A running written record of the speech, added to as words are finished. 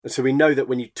And so we know that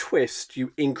when you twist,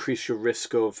 you increase your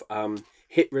risk of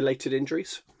hip-related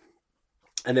injuries.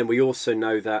 And then we also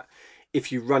know that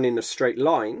if you run in a straight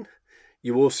line,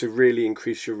 you also really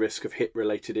increase your risk of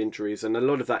hip-related injuries. And a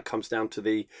lot of that comes down to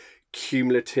the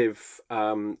cumulative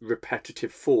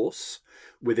repetitive force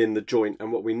within the joint.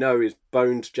 And what we know is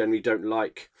bones generally don't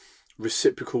like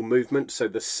reciprocal movement, so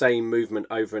the same movement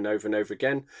over and over and over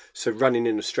again. So running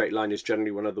in a straight line is generally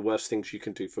one of the worst things you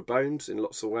can do for bones in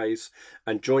lots of ways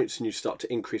and joints, and you start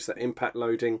to increase that impact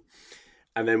loading.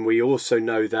 And then we also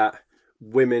know that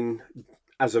women,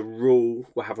 as a rule,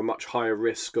 will have a much higher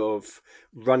risk of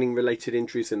running related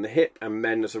injuries in the hip, and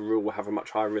men as a rule will have a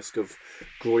much higher risk of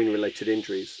groin related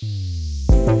injuries.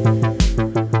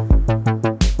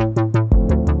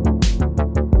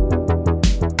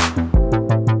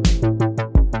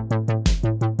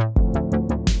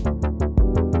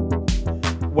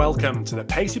 Welcome to the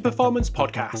Pacey Performance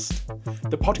Podcast,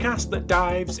 the podcast that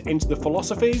dives into the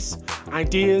philosophies,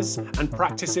 ideas and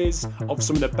practices of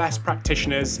some of the best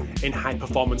practitioners in high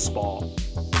performance sport.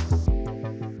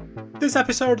 This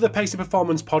episode of the Pacey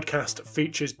Performance Podcast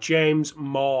features James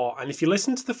Moore, and if you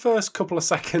listen to the first couple of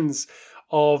seconds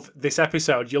of this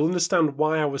episode, you'll understand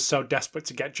why I was so desperate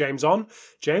to get James on.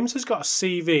 James has got a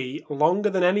CV longer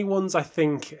than anyone's, I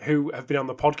think, who have been on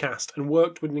the podcast, and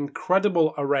worked with an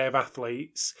incredible array of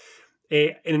athletes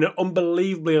in an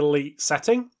unbelievably elite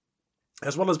setting,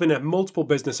 as well as being a multiple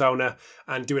business owner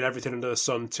and doing everything under the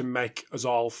sun to make us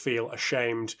all feel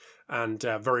ashamed and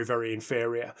very, very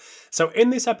inferior. So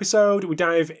in this episode, we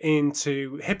dive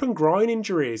into hip and groin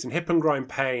injuries and hip and groin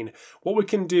pain, what we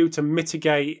can do to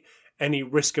mitigate any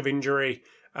risk of injury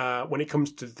when it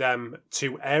comes to them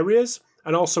two areas,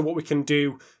 and also what we can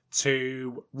do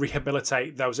to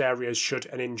rehabilitate those areas should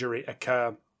an injury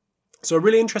occur. So a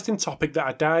really interesting topic that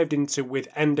I dived into with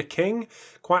Enda King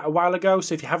quite a while ago.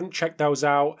 So if you haven't checked those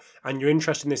out and you're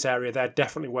interested in this area, they're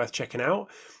definitely worth checking out.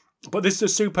 But this is a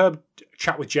superb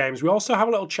chat with James. We also have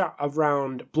a little chat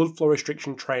around blood flow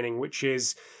restriction training, which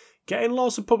is getting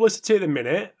lots of publicity at the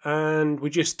minute, and we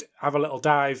just have a little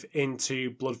dive into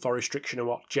blood flow restriction and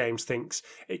what James thinks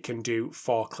it can do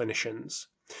for clinicians.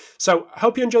 So I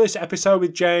hope you enjoy this episode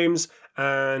with James,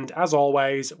 and as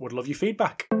always, would love your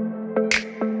feedback.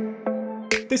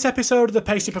 This episode of the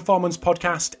Pacey Performance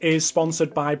Podcast is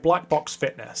sponsored by Black Box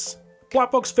Fitness.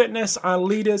 Black Box Fitness are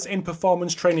leaders in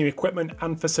performance training equipment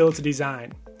and facility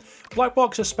design. Black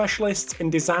Box are specialists in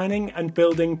designing and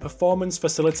building performance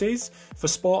facilities for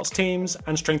sports teams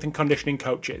and strength and conditioning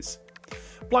coaches.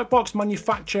 Black Box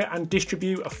manufacture and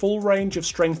distribute a full range of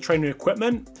strength training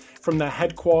equipment from their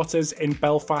headquarters in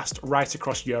Belfast right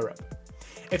across Europe.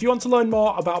 If you want to learn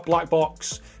more about Black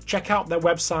Box, check out their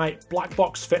website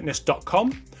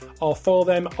blackboxfitness.com or follow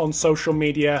them on social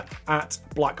media at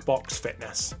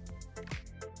blackboxfitness.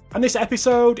 And this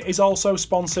episode is also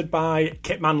sponsored by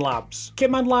Kitman Labs.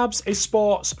 Kitman Labs is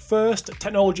sport's first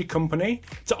technology company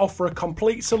to offer a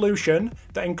complete solution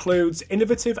that includes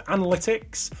innovative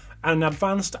analytics and an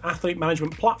advanced athlete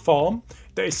management platform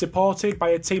that is supported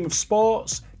by a team of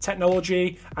sports,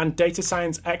 technology and data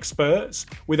science experts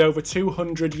with over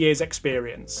 200 years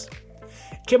experience.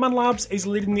 Kitman Labs is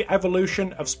leading the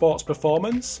evolution of sports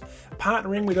performance,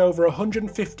 partnering with over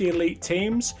 150 elite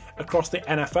teams across the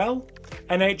NFL,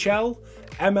 NHL,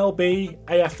 MLB,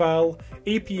 AFL,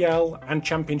 EPL and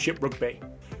Championship Rugby.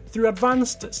 Through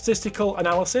advanced statistical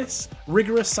analysis,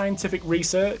 rigorous scientific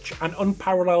research and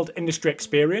unparalleled industry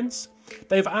experience,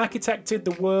 they have architected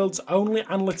the world's only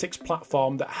analytics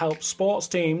platform that helps sports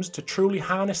teams to truly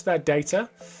harness their data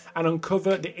and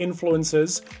uncover the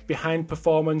influences behind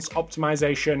performance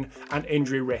optimization and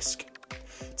injury risk.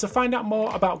 To find out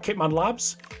more about Kitman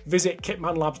Labs, visit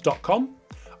kitmanlabs.com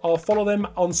or follow them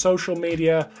on social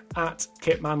media at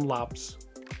Kitman Labs.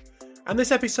 And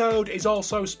this episode is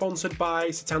also sponsored by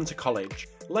Setanta College.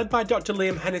 Led by Dr.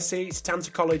 Liam Hennessy,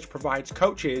 Setanta College provides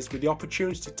coaches with the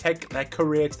opportunity to take their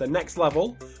career to the next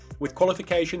level with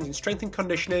qualifications in strength and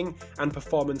conditioning and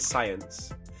performance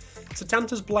science.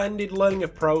 Setanta's blended learning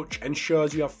approach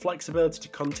ensures you have flexibility to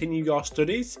continue your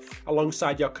studies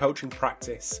alongside your coaching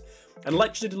practice, and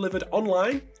lectures are delivered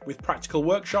online with practical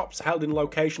workshops held in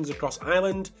locations across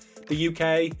Ireland, the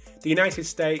UK, the United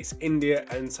States, India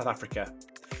and South Africa.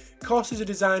 Courses are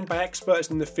designed by experts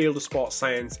in the field of sports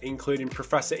science, including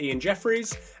Professor Ian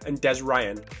Jeffries and Des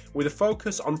Ryan, with a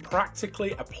focus on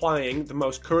practically applying the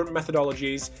most current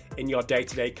methodologies in your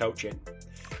day-to-day coaching.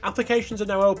 Applications are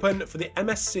now open for the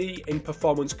MSc in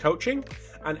Performance Coaching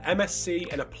and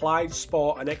MSc in Applied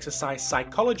Sport and Exercise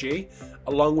Psychology,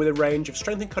 along with a range of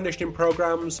strength and conditioning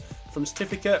programs from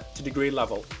certificate to degree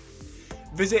level.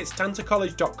 Visit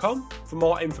stantoncollege.com for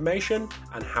more information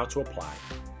and how to apply.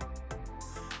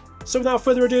 So without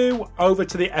further ado, over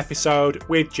to the episode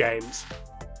with James.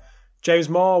 James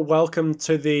Moore, welcome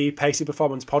to the Pacey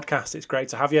Performance Podcast. It's great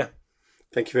to have you.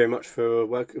 Thank you very much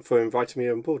for inviting me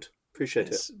on board. Appreciate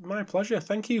it. It's my pleasure.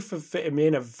 Thank you for fitting me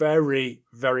in a very,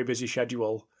 very busy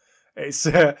schedule. It's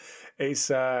an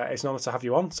honour to have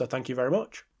you on, so thank you very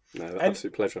much. No,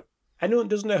 absolute pleasure. Anyone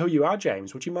that doesn't know who you are,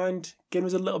 James, would you mind giving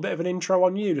us a little bit of an intro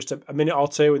on you, just a minute or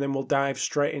two, and then we'll dive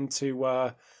straight into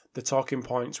the talking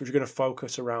points, which are going to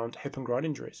focus around hip and groin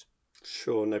injuries.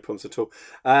 Sure, no problems at all.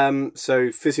 So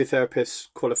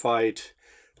physiotherapist, qualified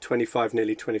 25,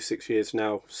 nearly 26 years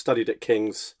now, studied at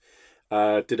King's,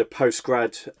 did a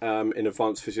postgrad in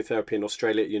advanced physiotherapy in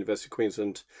Australia at University of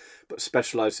Queensland, but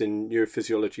specialised in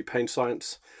neurophysiology, pain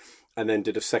science, and then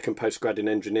did a second postgrad in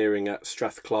engineering at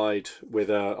Strathclyde with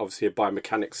obviously a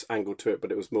biomechanics angle to it,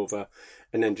 but it was more of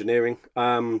an engineering.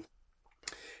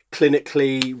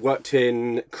 Clinically worked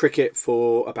in cricket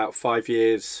for about 5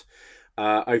 years,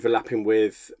 overlapping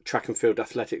with track and field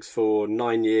athletics for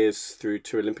 9 years through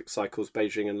 2 Olympic cycles,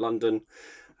 Beijing and London.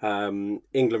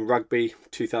 England rugby,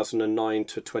 2009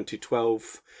 to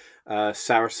 2012.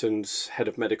 Saracens, head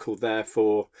of medical there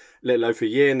for a little over a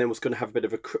year, and then was going to have a bit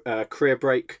of a career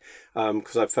break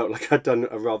because I felt like I'd done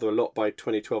a lot by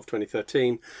 2012,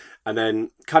 2013, and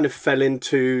then kind of fell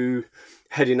into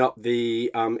heading up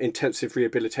the intensive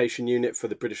rehabilitation unit for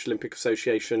the British Olympic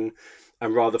Association,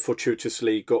 and rather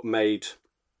fortuitously got made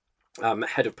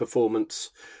head of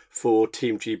performance for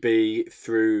Team GB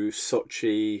through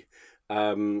Sochi,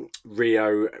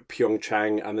 Rio,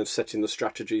 Pyeongchang, and then setting the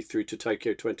strategy through to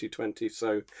Tokyo 2020.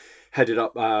 So headed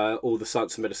up all the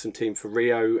science and medicine team for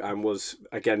Rio, and was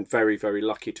again very, very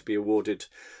lucky to be awarded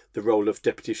the role of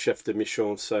deputy chef de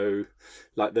mission. So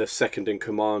like the second in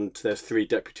command, there's 3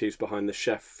 deputies behind the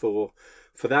chef for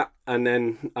that. And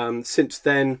then since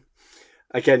then,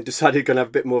 again, decided going to have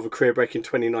a bit more of a career break in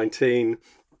 2019.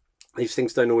 These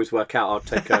things don't always work out. I'll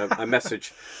take a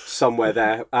message somewhere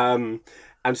there.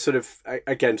 And sort of,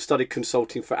 again, started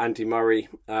consulting for Andy Murray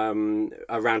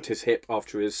around his hip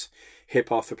after his hip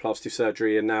arthroplasty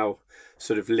surgery, and now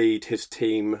sort of lead his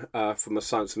team from a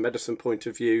science and medicine point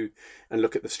of view and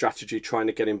look at the strategy, trying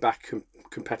to get him back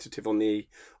competitive on the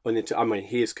I mean,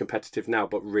 he is competitive now,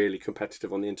 but really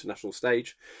competitive on the international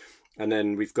stage. And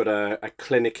then we've got a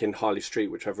clinic in Harley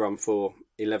Street, which I've run for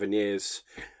 11 years,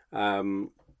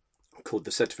 called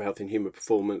the Centre for Health and Human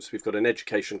Performance. We've got an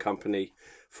education company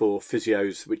for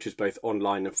physios, which is both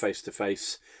online and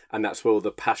face-to-face. And that's where all the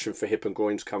passion for hip and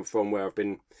groins come from, where I've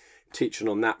been teaching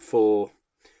on that for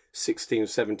 16,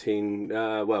 17,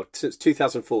 since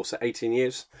 2004, so 18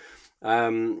 years.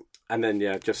 And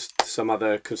then, just some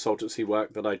other consultancy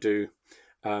work that I do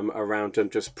around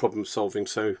just problem solving.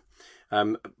 So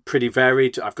pretty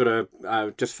varied. I've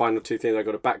got just final 2 things. I've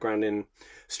got a background in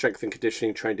strength and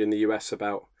conditioning, trained in the US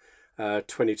about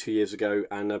 22 years ago,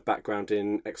 and a background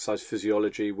in exercise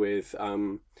physiology with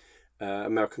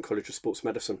American College of Sports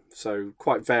Medicine. So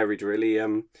quite varied, really,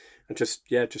 and just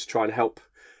trying to help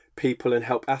people and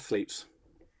help athletes.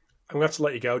 I'm going to have to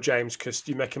let you go, James, because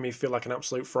you're making me feel like an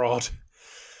absolute fraud.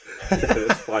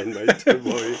 That's fine, mate. Don't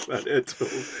worry about it at all.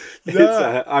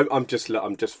 No. I'm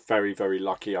just very, very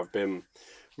lucky. I've been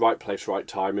right place, right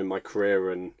time in my career,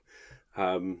 and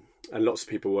lots of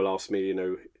people will ask me,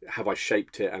 have I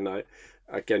shaped it? And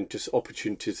just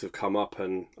opportunities have come up,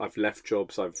 and I've left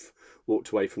jobs, I've walked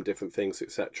away from different things,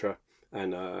 etc.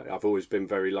 And I've always been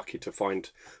very lucky to find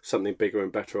something bigger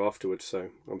and better afterwards. So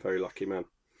I'm very lucky, man.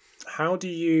 How do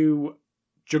you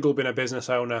juggle being a business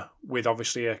owner with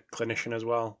obviously a clinician as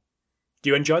well?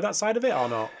 Do you enjoy that side of it or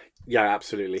not? Yeah,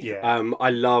 absolutely. Yeah. I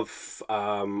love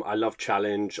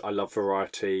challenge. I love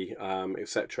variety,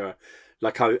 etc.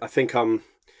 Like I think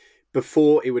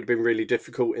before it would have been really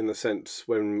difficult in the sense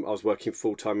when I was working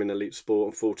full time in elite sport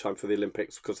and full time for the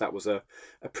Olympics, because that was a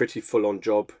pretty full on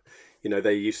job.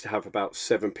 They used to have about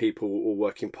 7 people all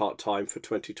working part time for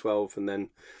 2012, and then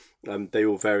they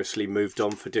all variously moved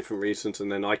on for different reasons,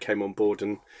 and then I came on board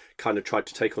and kind of tried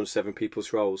to take on 7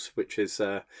 people's roles, which is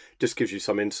just gives you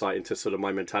some insight into sort of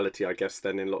my mentality, I guess,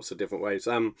 then in lots of different ways.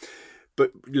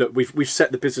 But look, we've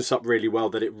set the business up really well,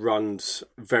 that it runs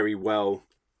very well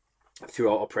through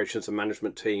our operations and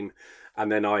management team,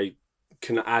 and then I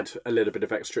can add a little bit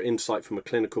of extra insight from a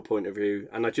clinical point of view,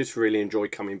 and I just really enjoy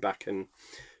coming back and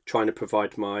trying to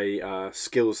provide my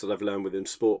skills that I've learned within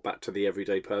sport back to the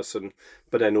everyday person,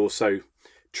 but then also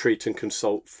treat and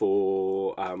consult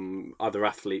for other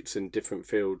athletes in different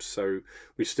fields. So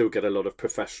we still get a lot of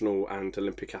professional and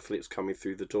Olympic athletes coming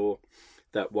through the door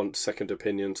that want second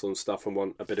opinions on stuff and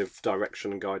want a bit of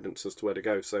direction and guidance as to where to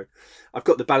go. So I've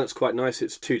got the balance quite nice.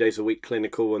 It's 2 days a week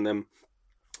clinical, and then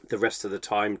the rest of the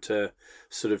time to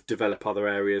sort of develop other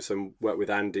areas and work with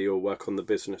Andy or work on the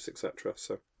business, etc.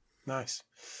 So nice.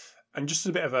 And just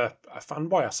a bit of a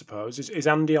fanboy, I suppose. Is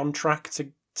Andy on track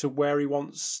to where he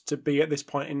wants to be at this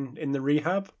point in the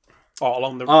rehab, or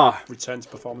along the return to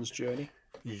performance journey?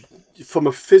 From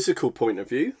a physical point of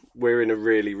view, we're in a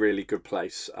really, really good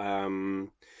place. I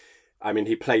mean,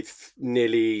 he played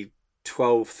nearly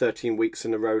 12, 13 weeks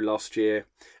in a row last year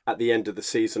at the end of the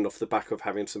season off the back of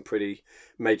having some pretty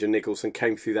major niggles, and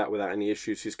came through that without any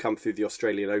issues. He's come through the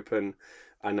Australian Open.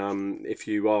 And if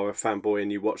you are a fanboy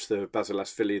and you watch the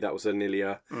Basilas Philly, that was nearly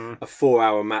a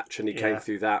 4-hour match, and he came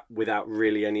through that without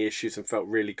really any issues and felt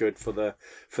really good for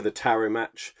the Taro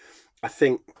match. I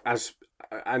think,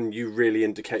 and you really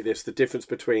indicate this, the difference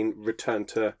between return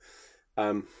to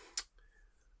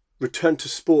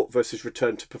sport versus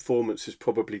return to performance is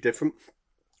probably different.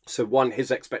 So one,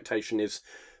 his expectation is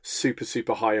super,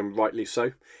 super high, and rightly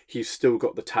so. He's still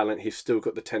got the talent, he's still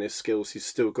got the tennis skills, he's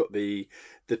still got the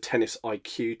tennis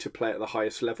IQ to play at the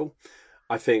highest level.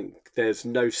 I think there's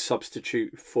no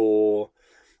substitute for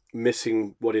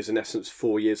missing what is in essence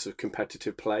 4 years of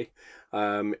competitive play,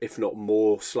 if not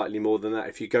more, slightly more than that.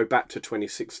 If you go back to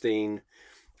 2016,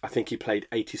 I think he played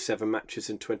 87 matches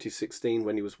in 2016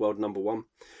 when he was world number one.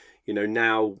 You know,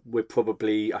 now we're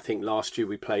probably, I think last year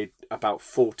we played about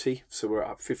 40, so we're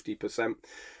at 50%.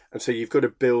 And so you've got to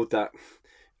build that,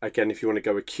 again, if you want to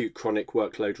go acute chronic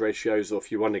workload ratios, or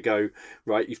if you want to go,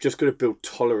 right, you've just got to build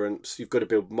tolerance, you've got to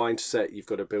build mindset, you've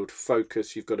got to build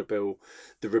focus, you've got to build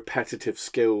the repetitive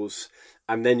skills.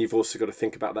 And then you've also got to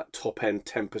think about that top end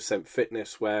 10%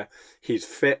 fitness, where he's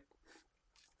fit,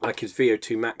 like his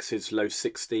VO2 max is low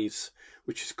 60s,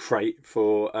 which is great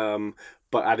for,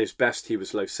 but at his best, he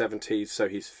was low 70s. So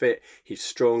he's fit, he's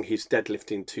strong, he's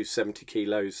deadlifting 270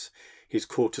 kilos, he's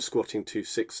quarter squatting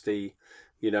 260,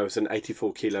 you know, as an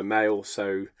 84 kilo male.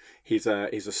 So he's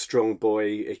a strong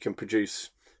boy. He can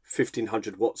produce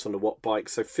 1500 watts on a watt bike.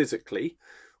 So physically,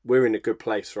 we're in a good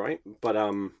place, right? But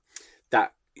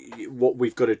what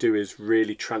we've got to do is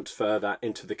really transfer that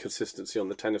into the consistency on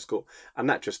the tennis court. And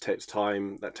that just takes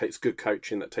time. That takes good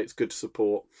coaching. That takes good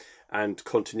support and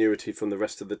continuity from the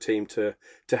rest of the team to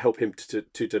help him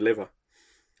to deliver.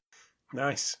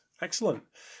 Nice. Excellent.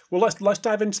 Well, let's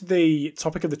dive into the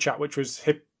topic of the chat, which was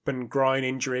hip and groin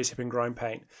injuries, hip and groin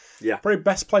pain. Yeah. Probably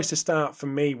best place to start for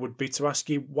me would be to ask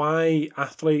you why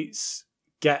athletes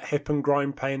get hip and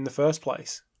groin pain in the first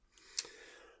place.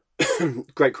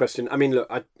 Great question. I mean, look,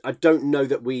 I don't know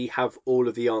that we have all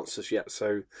of the answers yet.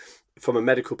 So from a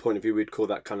medical point of view, we'd call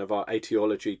that kind of our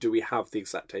etiology. Do we have the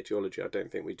exact etiology? I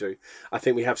don't think we do. I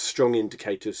think we have strong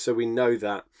indicators. So we know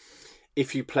that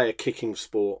if you play a kicking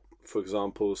sport, for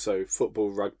example, so football,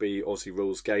 rugby, Aussie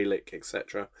rules, Gaelic,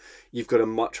 etc., you've got a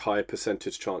much higher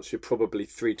percentage chance. You're probably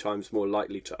 3 times more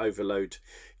likely to overload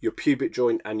your pubic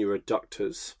joint and your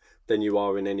adductors than you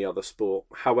are in any other sport.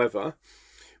 However,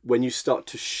 when you start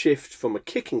to shift from a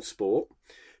kicking sport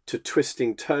to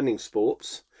twisting, turning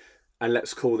sports, and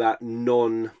let's call that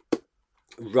non-running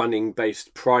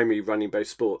based, primary running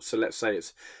based sports. So let's say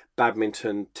it's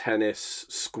badminton, tennis,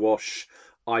 squash,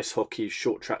 ice hockey,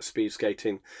 short track, speed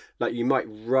skating. Like, you might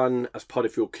run as part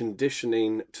of your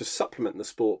conditioning to supplement the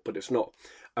sport, but it's not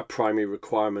a primary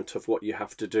requirement of what you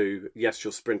have to do. Yes,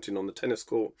 you're sprinting on the tennis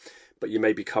court, but you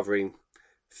may be covering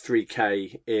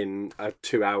 3K in a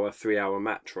 2-hour, 3-hour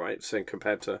match, right? So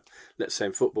compared to, let's say,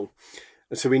 in football.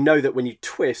 And so we know that when you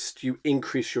twist, you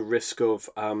increase your risk of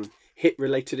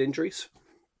hip-related injuries.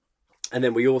 And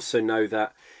then we also know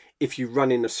that if you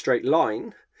run in a straight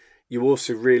line, you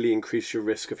also really increase your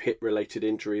risk of hip-related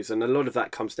injuries. And a lot of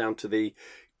that comes down to the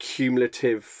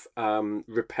cumulative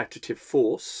repetitive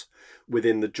force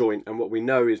within the joint. And what we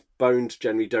know is bones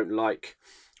generally don't like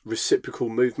reciprocal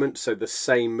movement, so the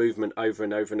same movement over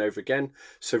and over and over again.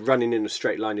 So running in a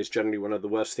straight line is generally one of the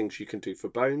worst things you can do for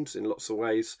bones in lots of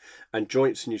ways and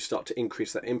joints, and you start to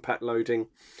increase that impact loading.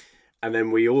 And then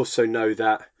we also know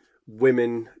that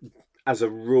women, as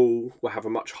a rule, will have a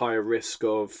much higher risk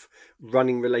of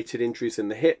running related injuries in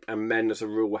the hip, and men, as a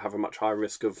rule, will have a much higher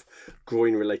risk of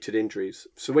groin related injuries.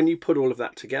 So when you put all of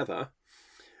that together,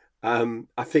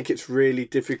 I think it's really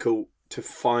difficult to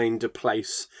find a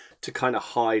place to kind of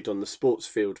hide on the sports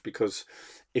field, because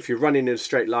if you're running in a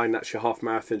straight line, that's your half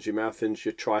marathons,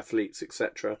 your triathletes,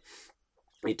 etc.,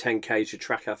 your 10Ks, your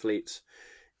track athletes.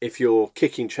 If you're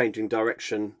kicking, changing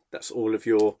direction, that's all of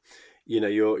your, you know,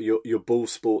 your ball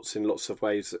sports in lots of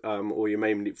ways, or your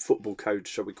mainly football codes,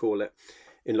 shall we call it.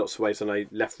 in lots of ways, and I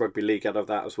left rugby league out of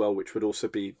that as well, which would also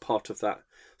be part of that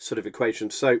sort of equation.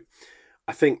 So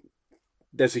I think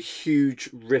there's a huge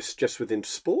risk just within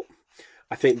sport.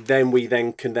 I think then we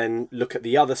can look at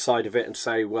the other side of it and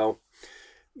say, well,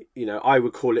 I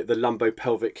would call it the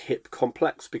lumbopelvic hip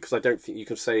complex, because I don't think you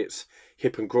can say it's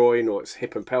hip and groin or it's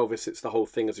hip and pelvis. It's the whole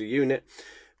thing as a unit.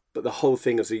 But the whole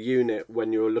thing as a unit,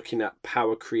 when you're looking at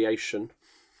power creation,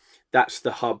 that's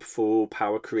the hub for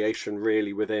power creation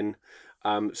really within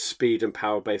speed and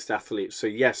power-based athletes. So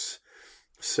yes,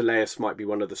 soleus might be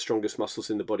one of the strongest muscles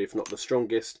in the body, if not the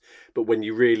strongest. But when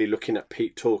you're really looking at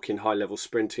peak torque in high-level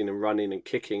sprinting and running and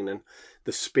kicking and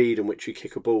the speed in which you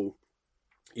kick a ball,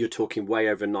 you're talking way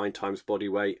over 9 times body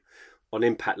weight. On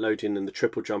impact loading and the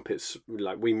triple jump, it's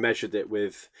like we measured it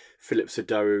with Philip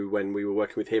Sodou when we were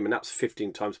working with him, and that's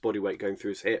 15 times body weight going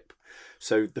through his hip.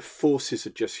 So the forces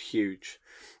are just huge.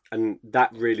 And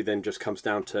that really then just comes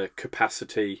down to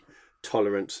capacity,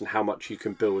 tolerance, and how much you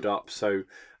can build up. So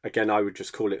again, I would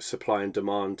just call it supply and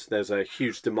demand. There's a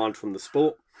huge demand from the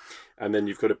sport, and then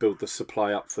you've got to build the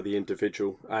supply up for the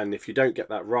individual. And if you don't get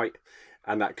that right,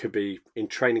 and that could be in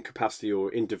training capacity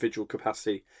or individual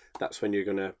capacity, that's when you're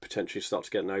going to potentially start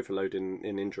to get an overload in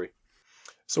injury.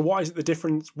 So what is the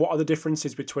difference? What are the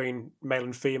differences between male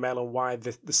and female, and why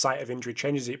the site of injury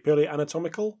changes? Is it purely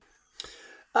anatomical?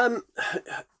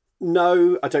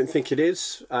 No, I don't think it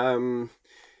is.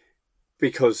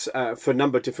 Because for a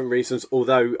number of different reasons,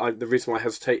 although the reason why I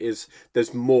hesitate is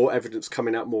there's more evidence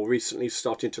coming out more recently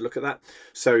starting to look at that.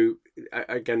 So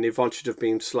again, the advantage of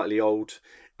being slightly old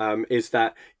is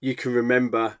that you can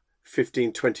remember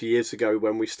 15, 20 years ago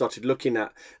when we started looking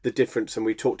at the difference, and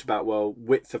we talked about, well,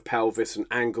 width of pelvis and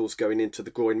angles going into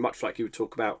the groin, much like you would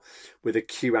talk about with a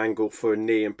Q angle for a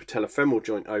knee and patellofemoral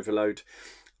joint overload.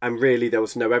 And really there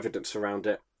was no evidence around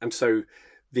it. And so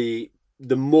the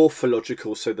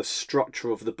morphological, so the structure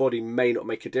of the body, may not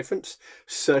make a difference.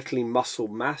 Certainly muscle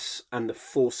mass and the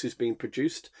forces being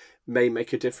produced may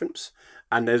make a difference.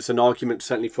 And there's an argument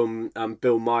certainly from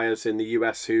Bill Myers in the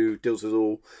US, who deals with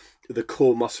all the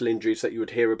core muscle injuries that you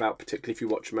would hear about, particularly if you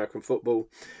watch American football,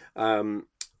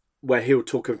 where he'll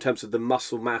talk in terms of the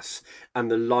muscle mass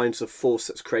and the lines of force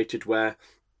that's created, where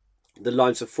the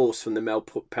lines of force from the male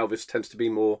pelvis tends to be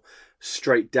more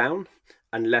straight down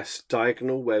and less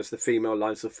diagonal, whereas the female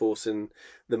lines of force in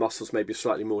the muscles may be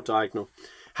slightly more diagonal.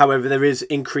 However, there is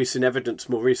increase in evidence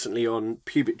more recently on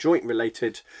pubic joint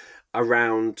related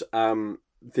around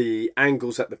the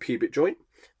angles at the pubic joint.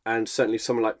 And certainly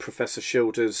someone like Professor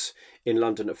Childers in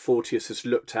London at Fortius has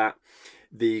looked at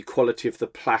the quality of the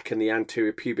plaque and the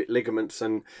anterior pubic ligaments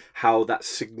and how that's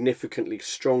significantly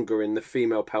stronger in the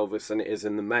female pelvis than it is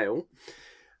in the male.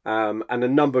 And a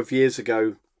number of years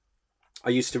ago, I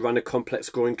used to run a complex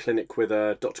groin clinic with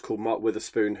a doctor called Mark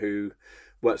Witherspoon, who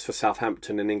works for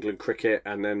Southampton in England cricket,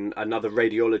 and then another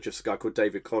radiologist, a guy called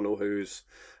David Connell, who's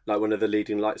like one of the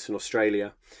leading lights in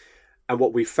Australia. And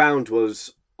what we found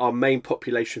was our main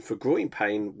population for groin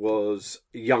pain was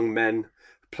young men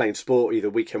playing sport, either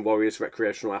weekend warriors,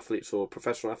 recreational athletes, or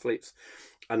professional athletes.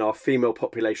 And our female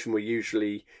population were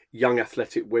usually young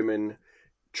athletic women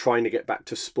trying to get back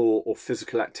to sport or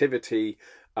physical activity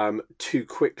too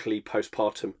quickly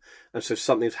postpartum. And so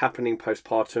something's happening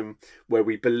postpartum where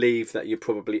we believe that you're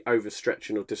probably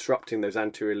overstretching or disrupting those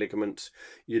anterior ligaments.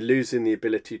 You're losing the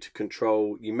ability to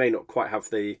control. You may not quite have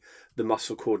the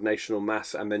muscle coordination or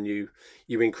mass, and then you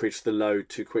increase the load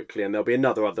too quickly. And there'll be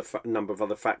number of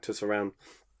other factors around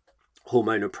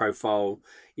hormonal profile,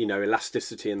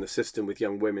 elasticity in the system with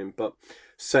young women. But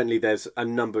certainly there's a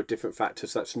number of different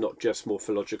factors that's not just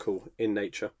morphological in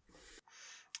nature.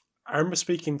 I remember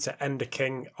speaking to Enda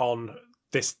King on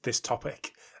this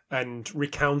topic, and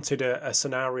recounted a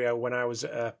scenario when I was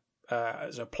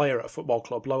as a player at a football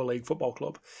club, lower league football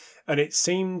club, and it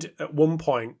seemed at one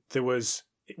point it was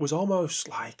almost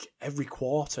like every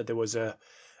quarter there was a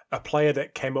player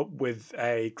that came up with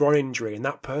a groin injury, and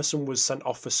that person was sent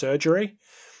off for surgery,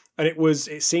 and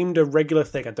it seemed a regular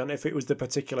thing. I don't know if it was the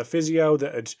particular physio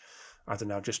that had, I don't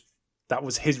know, just that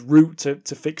was his route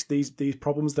to fix these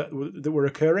problems that were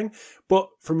occurring. But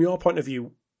from your point of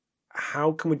view,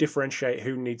 how can we differentiate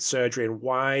who needs surgery and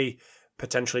why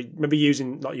potentially, maybe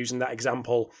not using that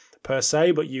example per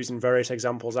se, but using various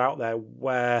examples out there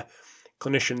where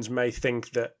clinicians may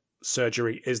think that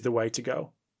surgery is the way to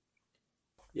go?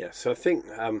 Yeah, so I think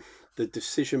the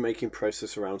decision-making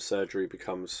process around surgery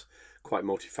becomes quite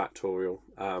multifactorial,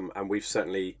 and we've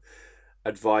certainly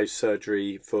advised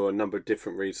surgery for a number of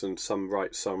different reasons, some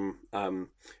right, some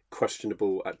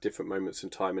questionable at different moments in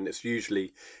time, and it's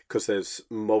usually because there's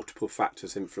multiple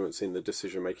factors influencing the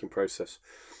decision-making process.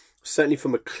 Certainly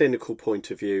from a clinical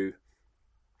point of view,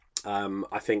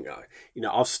 I think,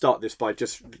 I'll start this by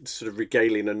just sort of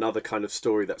regaling another kind of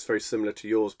story that's very similar to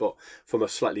yours, but from a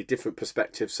slightly different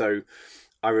perspective. So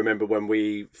I remember when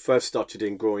we first started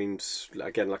in groins,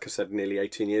 again, like I said, nearly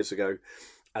 18 years ago,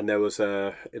 and there was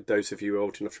those of you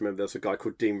old enough to remember, there was a guy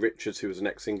called Dean Richards, who was an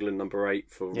ex-England number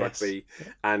 8 for rugby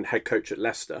and head coach at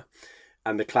Leicester.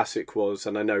 And the classic was,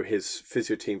 and I know his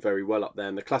physio team very well up there,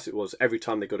 and the classic was every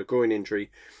time they got a groin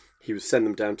injury, he would send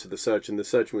them down to the surgeon. The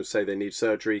surgeon would say they need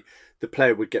surgery. The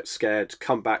player would get scared,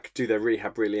 come back, do their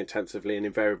rehab really intensively, and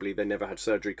invariably they never had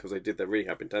surgery because they did their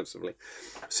rehab intensively.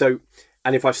 So,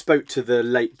 and if I spoke to the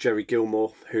late Jerry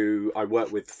Gilmore, who I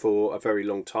worked with for a very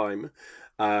long time,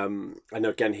 I know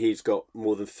again he's got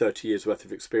more than 30 years worth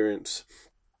of experience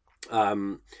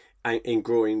in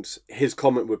groins. His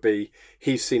comment would be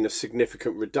he's seen a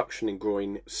significant reduction in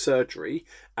groin surgery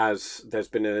as there's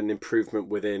been an improvement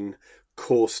within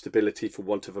core stability, for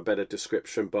want of a better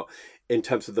description, but in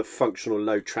terms of the functional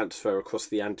load transfer across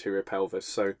the anterior pelvis.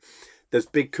 So there's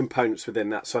big components within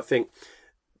that. So I think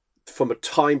from a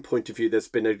time point of view, there's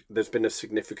been a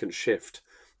significant shift.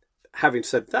 Having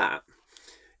said that,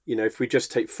 if we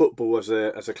just take football as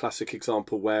a classic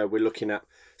example, where we're looking at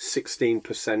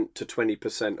 16% to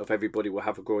 20% of everybody will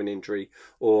have a groin injury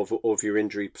or of your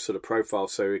injury sort of profile.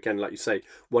 So again, like you say,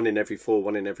 1 in every 4,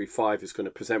 1 in every 5 is going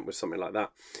to present with something like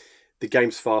that. The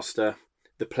game's faster,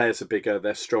 the players are bigger,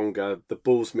 they're stronger, the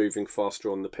ball's moving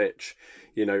faster on the pitch,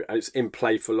 and it's in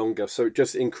play for longer. So it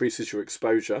just increases your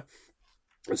exposure.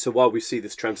 And so while we see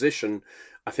this transition,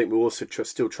 I think we're also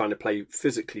still trying to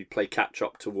physically play catch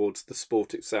up towards the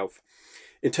sport itself.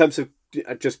 In terms of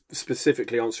just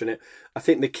specifically answering it, I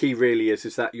think the key really is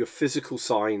that your physical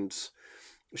signs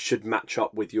should match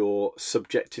up with your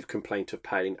subjective complaint of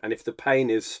pain. And if the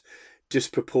pain is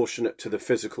disproportionate to the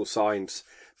physical signs,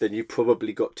 then you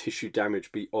probably got tissue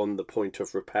damage beyond the point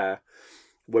of repair.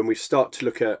 When we start to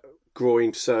look at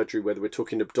groin surgery, whether we're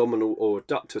talking abdominal or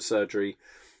adductor surgery,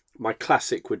 my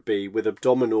classic would be with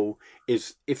abdominal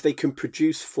is if they can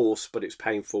produce force but it's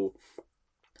painful,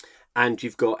 and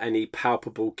you've got any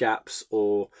palpable gaps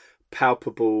or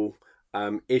palpable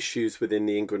issues within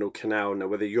the inguinal canal. Now,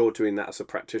 whether you're doing that as a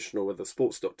practitioner or whether the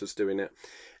sports doctor's doing it,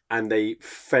 and they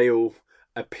fail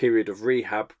a period of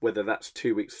rehab, whether that's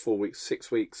 2 weeks, 4 weeks,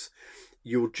 6 weeks,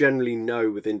 you'll generally know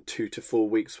within 2 to 4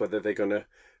 weeks whether they're going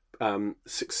to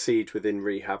succeed within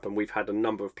rehab. And we've had a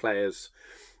number of players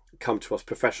come to us,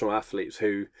 professional athletes,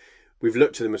 who we've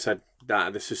looked at them and said,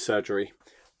 this is surgery,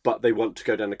 but they want to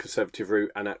go down a conservative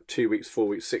route, and at 2 weeks, 4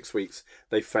 weeks, 6 weeks,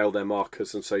 they fail their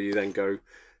markers. And so you then go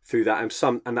through that,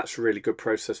 and that's a really good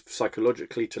process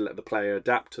psychologically to let the player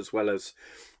adapt, as well as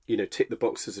tick the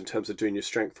boxes in terms of doing your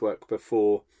strength work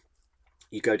before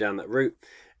you go down that route.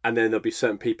 And then there'll be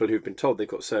certain people who've been told they've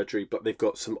got surgery, but they've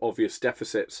got some obvious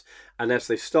deficits. And as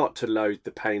they start to load,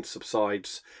 the pain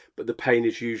subsides, but the pain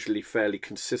is usually fairly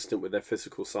consistent with their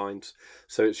physical signs.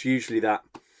 So it's usually that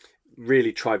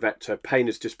really trivector: pain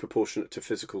is disproportionate to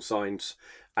physical signs,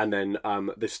 and then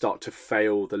they start to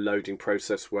fail the loading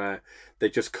process where they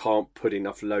just can't put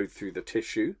enough load through the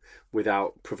tissue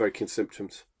without provoking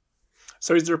symptoms.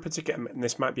 So is there a particular, and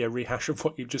this might be a rehash of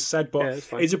what you just said, but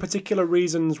is there particular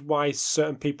reasons why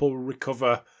certain people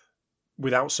recover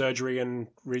without surgery and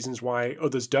reasons why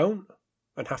others don't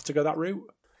and have to go that route?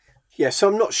 Yeah, so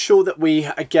I'm not sure that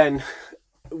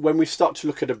when we start to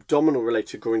look at abdominal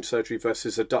related groin surgery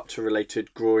versus adductor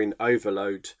related groin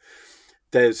overload,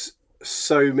 there's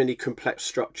so many complex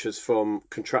structures, from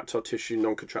contractile tissue,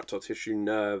 non-contractile tissue,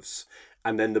 nerves,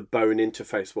 and then the bone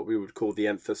interface, what we would call the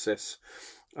enthesis,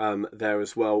 there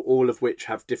as well, all of which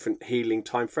have different healing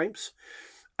timeframes.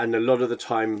 And a lot of the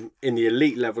time in the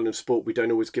elite level in sport, we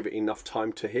don't always give it enough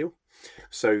time to heal.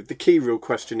 So the key real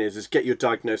question is get your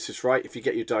diagnosis right. If you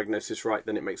get your diagnosis right,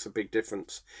 then it makes a big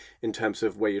difference in terms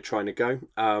of where you're trying to go.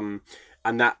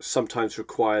 And that sometimes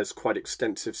requires quite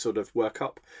extensive sort of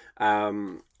workup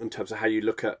in terms of how you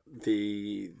look at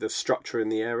the structure in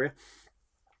the area.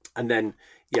 And then,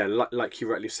 like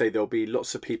you rightly say, there'll be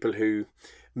lots of people who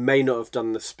may not have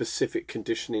done the specific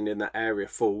conditioning in that area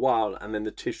for a while, and then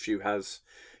the tissue has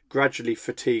gradually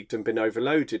fatigued and been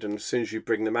overloaded, and as soon as you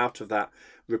bring them out of that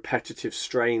repetitive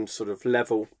strain sort of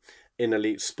level in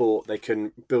elite sport, they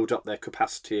can build up their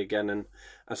capacity again and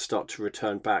start to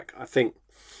return back. I think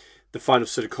the final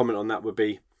sort of comment on that would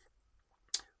be,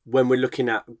 when we're looking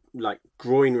at like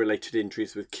groin related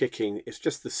injuries with kicking, it's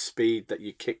just the speed that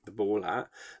you kick the ball at,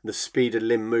 the speed of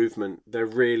limb movement. There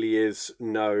really is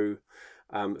no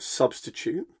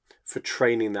substitute for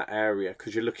training that area,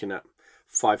 because you're looking at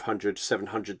 500,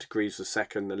 700 degrees a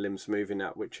second the limbs moving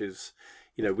at, which is,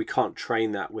 we can't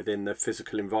train that within the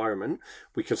physical environment.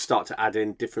 We can start to add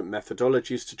in different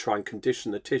methodologies to try and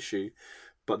condition the tissue,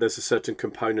 but there's a certain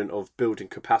component of building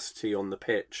capacity on the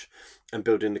pitch and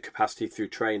building the capacity through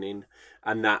training,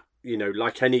 and that,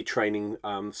 like any training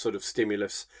sort of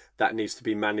stimulus, that needs to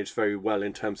be managed very well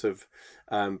in terms of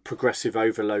progressive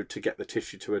overload to get the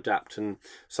tissue to adapt. And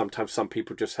sometimes some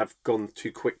people just have gone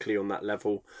too quickly on that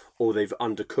level, or they've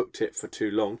undercooked it for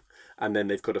too long, and then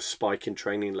they've got a spike in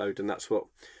training load, and that's what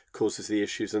causes the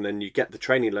issues. And then you get the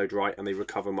training load right and they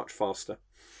recover much faster.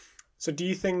 So do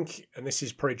you think, and this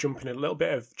is probably jumping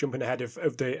ahead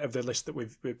of the list that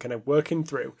we're kind of working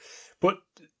through, but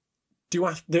do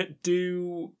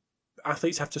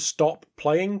athletes have to stop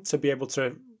playing to be able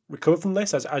to recover from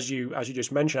this? As you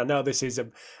just mentioned, I know this is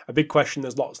a big question.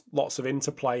 There's lots of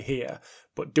interplay here,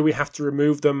 but do we have to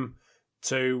remove them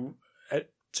to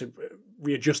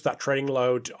readjust that training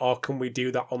load, or can we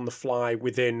do that on the fly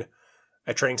within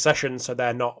a training session so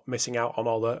they're not missing out on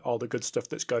all the good stuff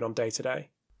that's going on day to day?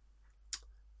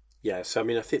 Yeah, so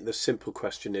I think the simple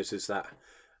question is that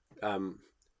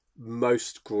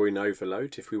most groin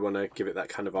overload, if we want to give it that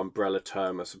kind of umbrella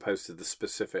term as opposed to the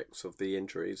specifics of the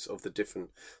injuries, of the different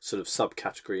sort of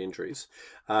subcategory injuries,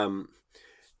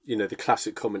 the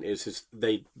classic comment is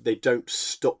they don't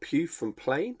stop you from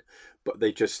playing, but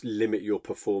they just limit your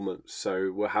performance.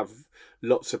 So we'll have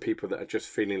lots of people that are just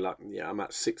feeling like, I'm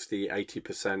at 60,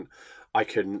 80%. I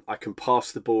can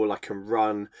pass the ball, I can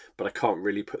run, but I can't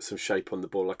really put some shape on the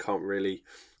ball. I can't really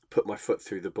put my foot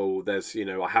through the ball. There's,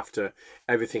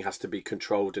 everything has to be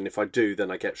controlled. And if I do, then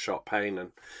I get sharp pain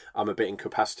and I'm a bit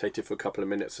incapacitated for a couple of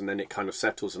minutes, and then it kind of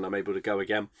settles and I'm able to go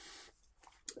again.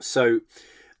 So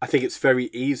I think it's very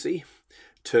easy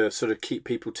to sort of keep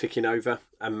people ticking over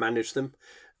and manage them.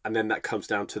 And then that comes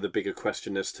down to the bigger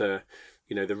question as to,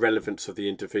 the relevance of the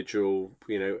individual.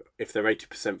 If they're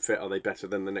 80% fit, are they better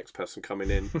than the next person coming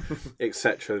in,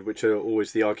 etc., which are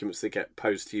always the arguments that get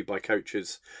posed to you by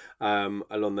coaches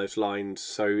along those lines.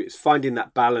 So it's finding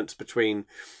that balance between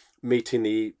meeting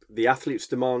the athlete's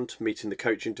demand, meeting the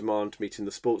coaching demand, meeting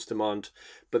the sports demand,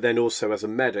 but then also as a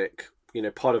medic,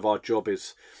 part of our job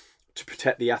is to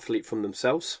protect the athlete from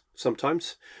themselves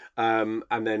sometimes, and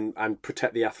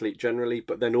protect the athlete generally,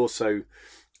 but then also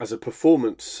as a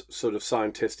performance sort of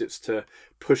scientist, it's to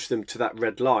push them to that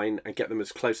red line and get them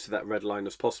as close to that red line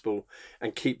as possible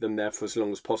and keep them there for as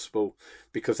long as possible,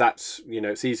 because that's,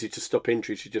 it's easy to stop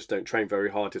injuries. You just don't train very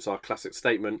hard. It's our classic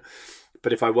statement.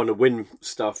 But if I want to win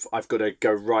stuff, I've got to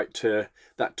go right to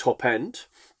that top end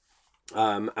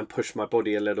and push my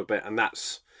body a little bit. And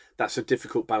that's a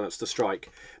difficult balance to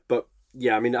strike. But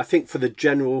yeah, I think for the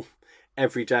general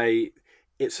everyday,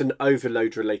 it's an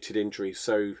overload related injury.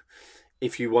 So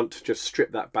if you want to just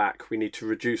strip that back, we need to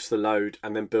reduce the load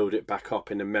and then build it back up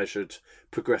in a measured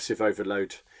progressive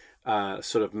overload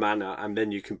sort of manner, and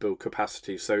then you can build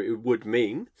capacity. So it would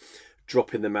mean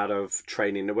dropping them out of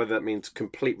training, and whether that means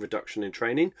complete reduction in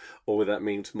training or whether that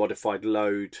means modified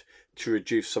load to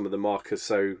reduce some of the markers.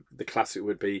 So the classic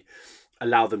would be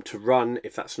allow them to run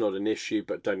if that's not an issue,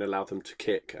 but don't allow them to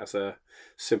kick, as a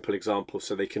simple example.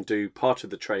 So they can do part of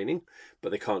the training,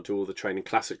 but they can't do all the training.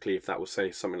 Classically, if that was,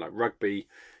 say, something like rugby,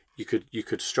 you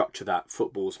could structure that.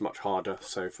 Football's much harder,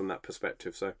 so from that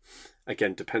perspective. So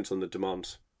again, depends on the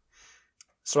demands.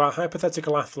 So our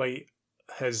hypothetical athlete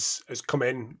has come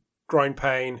in, groin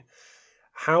pain.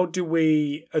 How do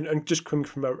we, and just coming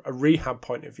from a rehab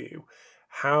point of view,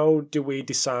 how do we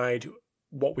decide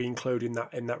what we include in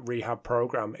that rehab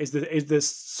program? Is there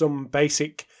some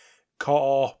basic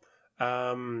core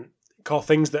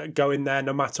things that go in there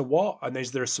no matter what, and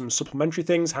is there some supplementary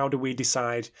things? How do we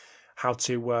decide how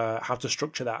to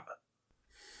structure that?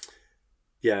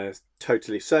 Yeah,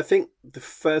 totally. So I think the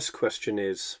first question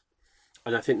is,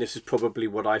 and I think this is probably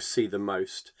what I see the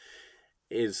most,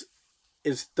 is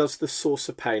does the source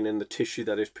of pain and the tissue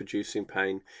that is producing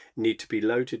pain need to be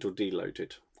loaded or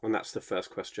deloaded? And that's the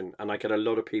first question. And I get a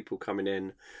lot of people coming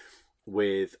in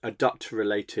with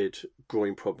adductor-related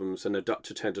groin problems and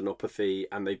adductor tendinopathy,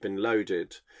 and they've been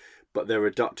loaded, but their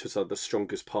adductors are the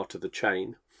strongest part of the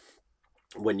chain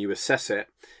when you assess it,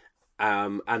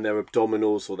 and their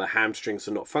abdominals or their hamstrings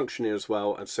are not functioning as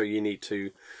well, and so you need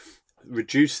to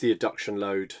reduce the adduction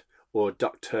load or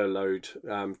adductor load,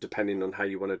 depending on how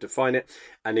you want to define it,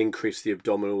 and increase the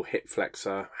abdominal, hip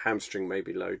flexor, hamstring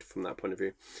maybe load from that point of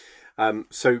view.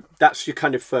 So that's your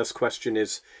kind of first question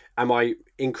is, am I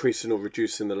increasing or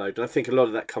reducing the load? And I think a lot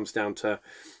of that comes down to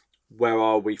where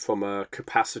are we from a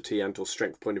capacity and or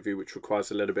strength point of view, which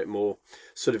requires a little bit more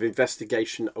sort of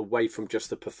investigation away from just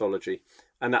the pathology.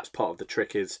 And that's part of the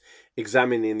trick, is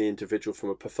examining the individual from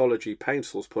a pathology pain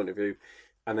source point of view.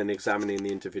 and then examining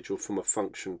the individual from a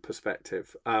function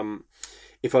perspective.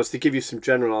 If I was to give you some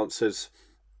general answers,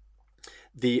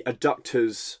 the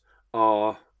adductors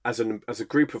are, as a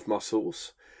group of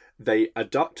muscles, they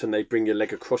adduct and they bring your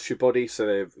leg across your body, so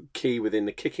they're key within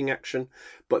the kicking action,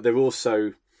 but they're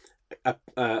also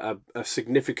a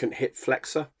significant hip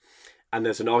flexor. And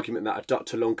there's an argument that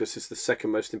adductor longus is the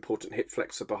second most important hip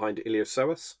flexor behind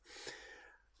iliopsoas.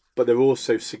 But they're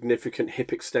also significant hip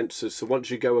extensors. So once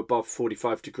you go above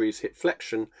 45 degrees hip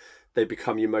flexion, they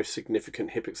become your most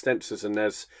significant hip extensors. And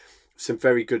there's some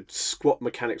very good squat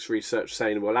mechanics research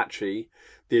saying, well, actually,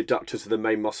 the adductors are the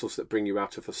main muscles that bring you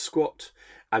out of a squat.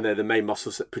 And they're the main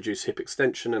muscles that produce hip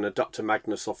extension. And adductor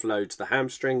magnus offloads the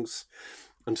hamstrings.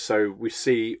 And so we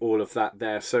see all of that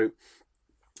there. So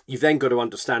you've then got to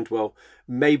understand, well,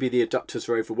 maybe the adductors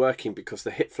are overworking because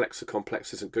the hip flexor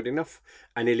complex isn't good enough.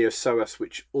 And iliopsoas,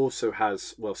 which also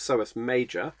has, well, psoas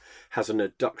major, has an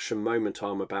adduction moment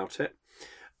arm about it,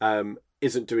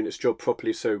 isn't doing its job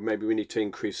properly. So maybe we need to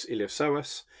increase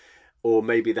iliopsoas. Or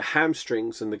maybe the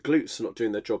hamstrings and the glutes are not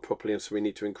doing their job properly, and so we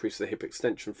need to increase the hip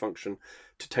extension function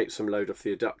to take some load off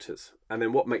the adductors. And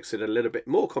then what makes it a little bit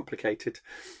more complicated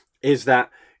is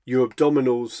that your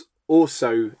abdominals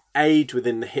also aid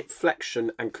within the hip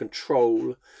flexion and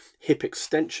control hip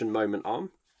extension moment arm.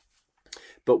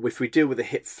 But if we deal with the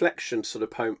hip flexion sort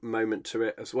of moment to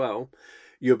it as well,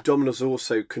 your abdominals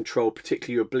also control,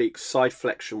 particularly your oblique side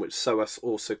flexion, which psoas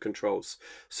also controls.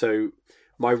 So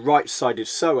my right-sided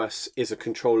psoas is a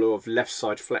controller of left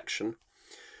side flexion.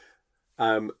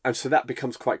 And so that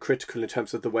becomes quite critical in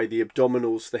terms of the way the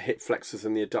abdominals, the hip flexors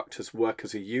and the adductors work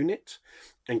as a unit,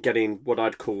 and getting what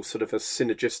I'd call sort of a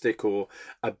synergistic or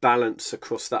a balance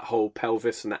across that whole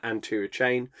pelvis and the anterior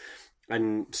chain.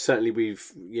 And certainly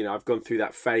I've gone through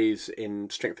that phase in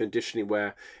strength and conditioning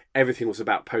where everything was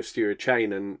about posterior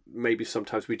chain, and maybe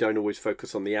sometimes we don't always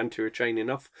focus on the anterior chain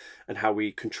enough and how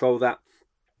we control that.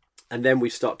 And then we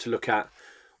start to look at,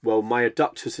 well, my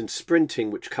adductors in sprinting,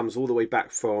 which comes all the way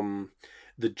back from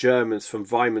the Germans, from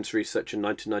Weimann's research in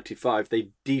 1995, they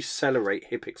decelerate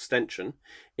hip extension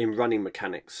in running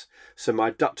mechanics. So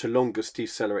my adductor longus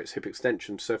decelerates hip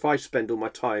extension. So if I spend all my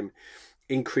time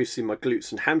increasing my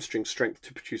glutes and hamstring strength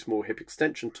to produce more hip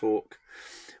extension torque,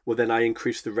 well, then I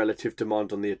increase the relative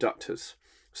demand on the adductors.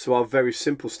 So our very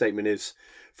simple statement is,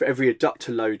 for every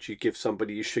adductor load you give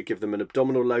somebody, you should give them an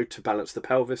abdominal load to balance the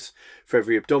pelvis. For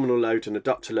every abdominal load and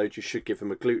adductor load, you should give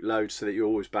them a glute load so that you're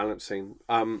always balancing.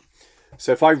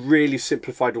 So if I really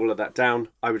simplified all of that down,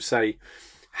 I would say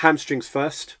hamstrings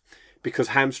first, because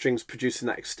hamstrings producing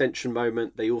that extension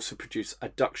moment, they also produce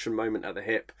adduction moment at the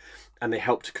hip, and they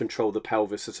help to control the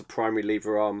pelvis as a primary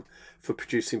lever arm for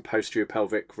producing posterior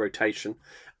pelvic rotation.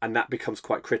 And that becomes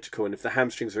quite critical. And if the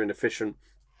hamstrings are inefficient,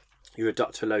 your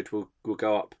adductor load will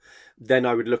go up. Then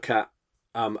I would look at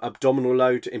abdominal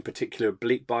load, in particular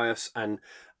oblique bias. And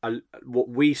what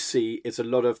we see is a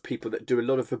lot of people that do a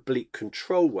lot of oblique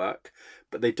control work,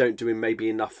 but they don't do maybe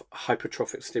enough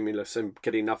hypertrophic stimulus and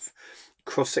get enough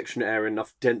cross-section area,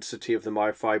 enough density of the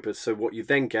myofibers. So what you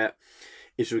then get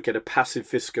is you'll get a passive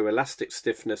viscoelastic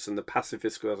stiffness, and the passive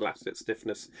viscoelastic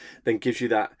stiffness then gives you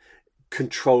that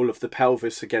control of the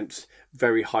pelvis against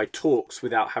very high torques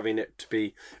without having it to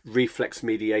be reflex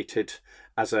mediated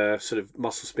as a sort of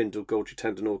muscle spindle Golgi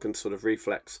tendon organ sort of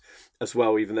reflex as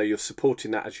well, even though you're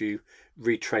supporting that as you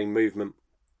retrain movement.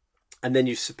 And then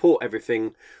you support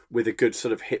everything with a good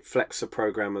sort of hip flexor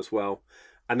program as well.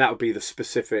 And that would be the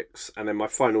specifics. And then my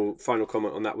final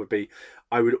comment on that would be,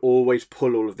 I would always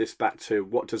pull all of this back to,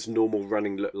 what does normal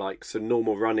running look like? So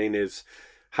normal running is,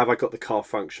 have I got the calf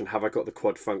function? Have I got the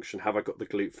quad function? Have I got the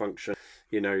glute function?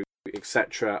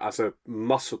 Etc. as a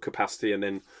muscle capacity. And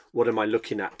then what am I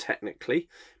looking at technically?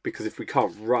 Because if we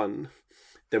can't run,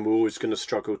 then we're always going to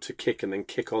struggle to kick and then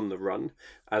kick on the run,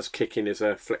 as kicking is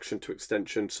a flexion to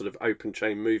extension sort of open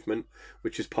chain movement,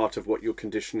 which is part of what you're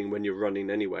conditioning when you're running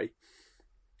anyway.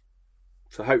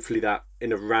 So hopefully that,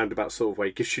 in a roundabout sort of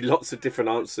way, gives you lots of different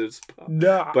answers.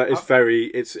 But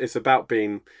it's about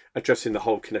addressing the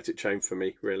whole kinetic chain for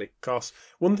me, really. Of course.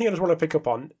 One thing I just want to pick up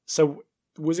on. So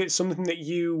was it something that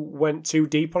you went too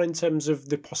deep on in terms of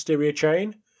the posterior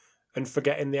chain and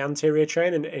forgetting the anterior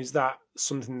chain? And is that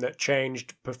something that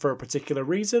changed for a particular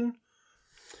reason?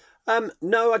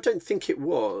 No, I don't think it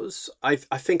was. I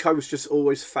think I was just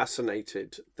always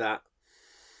fascinated that.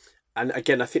 And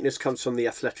again, I think this comes from the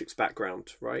athletics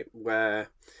background, right? Where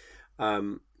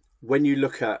when you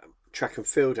look at track and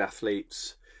field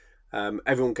athletes,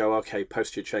 Everyone go, okay,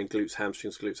 posterior chain, glutes,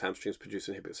 hamstrings,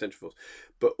 producing hip extension force.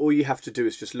 But all you have to do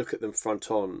is just look at them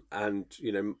front on, and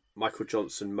Michael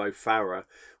Johnson, Mo Farah,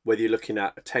 whether you're looking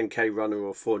at a 10k runner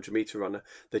or a 400-meter runner,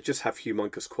 they just have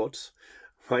humongous quads,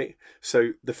 right?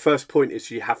 So the first point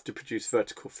is you have to produce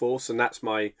vertical force, and that's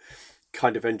my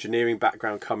kind of engineering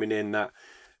background coming in. That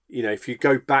if you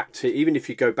go back to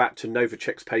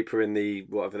Novacek's paper in the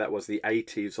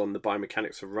 80s on the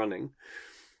biomechanics of running,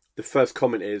 the first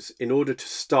comment is, in order to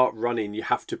start running, you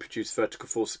have to produce vertical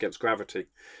force against gravity.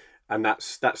 And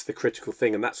that's the critical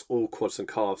thing. And that's all quads and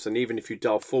calves. And even if you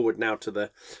dial forward now to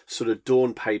the sort of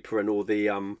Dawn paper and all the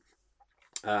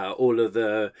all of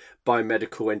the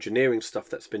biomedical engineering stuff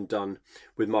that's been done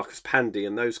with Marcus Pandy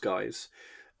and those guys,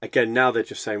 again, now they're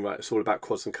just saying, right, it's all about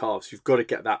quads and calves. You've got to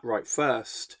get that right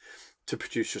first to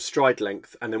produce your stride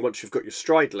length, and then once you've got your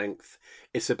stride length,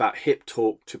 it's about hip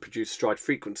torque to produce stride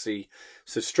frequency.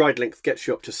 So stride length gets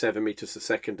you up to 7 meters a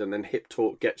second, and then hip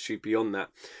torque gets you beyond that.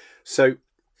 So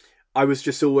I was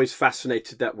just always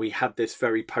fascinated that we had this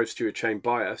very posterior chain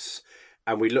bias,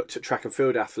 and we looked at track and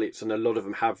field athletes, and a lot of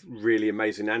them have really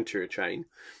amazing anterior chain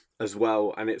as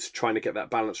well, and it's trying to get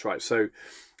that balance right. So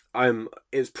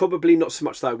it's probably not so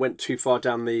much that I went too far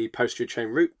down the posterior chain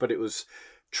route, but it was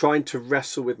trying to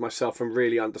wrestle with myself and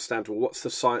really understand, well, what's the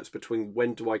science between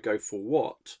when do I go for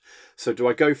what? So do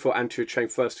I go for anterior chain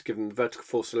first to give them the vertical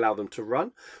force to allow them to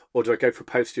run? Or do I go for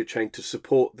posterior chain to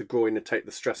support the groin and take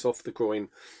the stress off the groin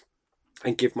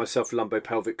and give myself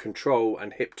lumbopelvic control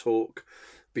and hip torque?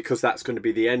 Because that's going to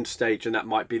be the end stage, and that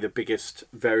might be the biggest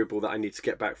variable that I need to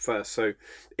get back first. So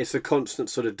it's a constant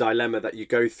sort of dilemma that you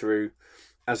go through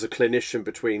as a clinician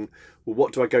between, well,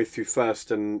 what do I go through first,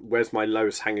 and where's my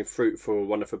lowest hanging fruit, for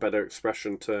one of a better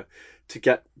expression, to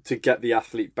get the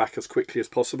athlete back as quickly as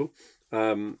possible.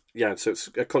 So it's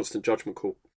a constant judgment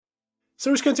call. So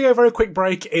we're just going to take a very quick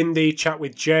break in the chat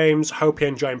with James. Hope you're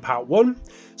enjoying part 1.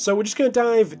 So we're just going to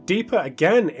dive deeper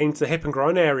again into the hip and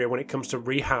groin area when it comes to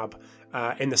rehab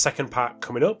in the second part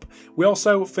coming up. We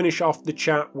also finish off the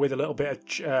chat with a little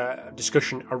bit of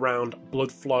discussion around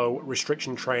blood flow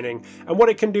restriction training and what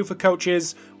it can do for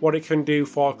coaches, what it can do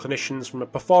for clinicians from a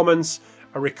performance,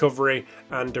 a recovery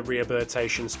and a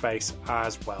rehabilitation space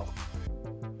as well.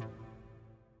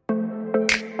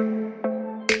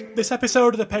 This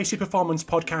episode of the Pacey Performance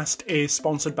Podcast is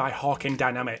sponsored by Hawkin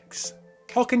Dynamics.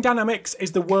 Hawkin Dynamics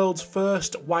is the world's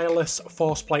first wireless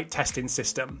force plate testing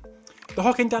system. The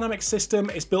Hawkin Dynamics system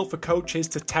is built for coaches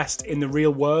to test in the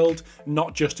real world,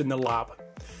 not just in the lab.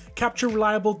 Capture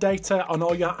reliable data on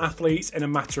all your athletes in a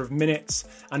matter of minutes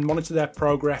and monitor their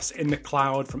progress in the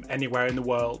cloud from anywhere in the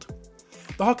world.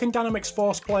 The Hawkin Dynamics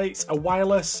force plates are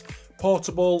wireless,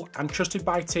 portable, and trusted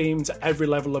by teams at every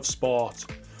level of sport.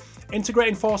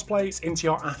 Integrating force plates into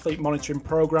your athlete monitoring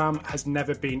program has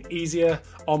never been easier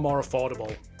or more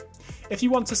affordable. If you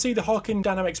want to see the Hawkin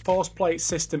Dynamics force plate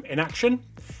system in action,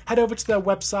 head over to their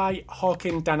website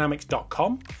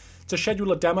hawkindynamics.com to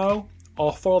schedule a demo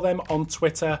or follow them on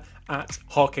Twitter at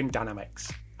Hawkin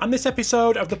Dynamics. And this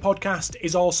episode of the podcast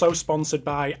is also sponsored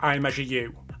by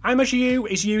iMeasureU. iMeasureU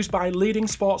is used by leading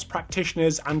sports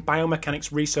practitioners and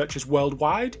biomechanics researchers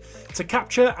worldwide to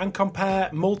capture and compare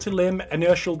multi-limb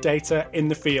inertial data in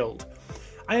the field.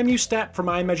 IMU Step from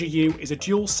iMeasureU is a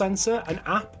dual sensor and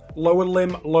app lower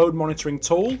limb load monitoring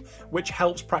tool which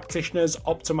helps practitioners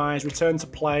optimize return to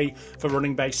play for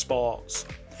running-based sports.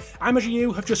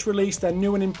 iMeasureU have just released their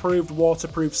new and improved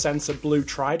waterproof sensor Blue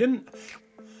Trident,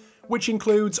 which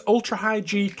includes ultra-high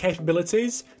G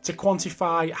capabilities to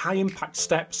quantify high-impact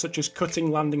steps such as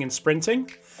cutting, landing and sprinting,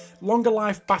 longer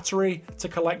life battery to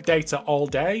collect data all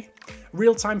day,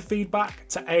 real-time feedback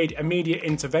to aid immediate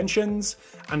interventions,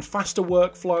 and faster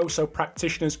workflow so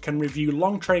practitioners can review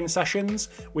long training sessions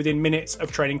within minutes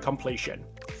of training completion.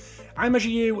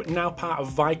 iMeasureU, now part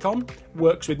of Vicon,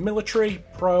 works with military,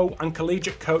 pro and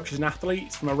collegiate coaches and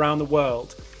athletes from around the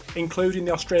world, including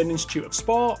the Australian Institute of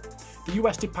Sport, the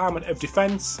US Department of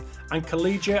Defence, and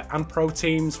collegiate and pro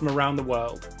teams from around the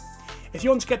world. If you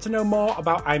want to get to know more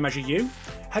about iMeasureU,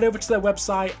 head over to their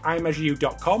website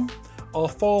iMeasureU.com or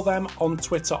follow them on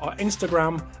Twitter or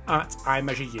Instagram at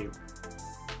iMeasureU.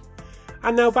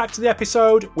 And now back to the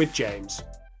episode with James.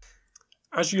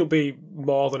 As you'll be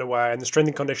more than aware, in the strength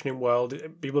and conditioning world,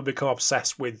 people become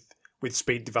obsessed with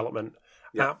speed development.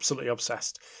 Yeah. Absolutely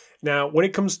obsessed. Now, when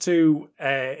it comes to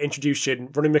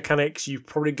introducing running mechanics, you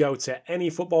probably go to any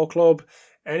football club,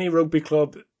 any rugby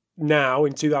club now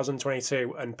in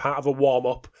 2022, and part of a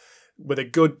warm-up, with a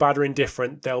good, bad or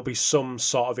indifferent, there'll be some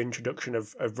sort of introduction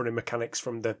of running mechanics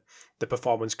from the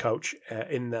performance coach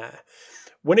in there.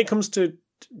 When it comes to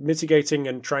mitigating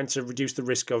and trying to reduce the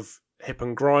risk of hip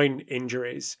and groin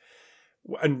injuries,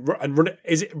 and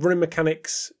is it running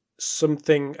mechanics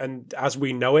something, and as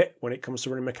we know it when it comes to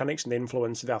running mechanics and the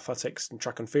influence of the athletics and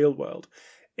track and field world,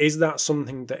 is that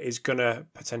something that is going to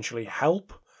potentially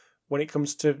help when it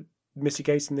comes to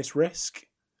mitigating this risk?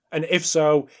 And if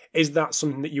so, is that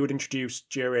something that you would introduce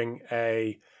during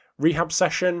a rehab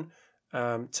session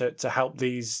to help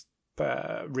these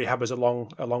rehabbers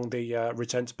along the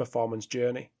return to performance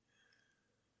journey?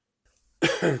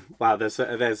 Wow, there's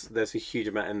a huge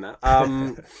amount in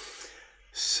that.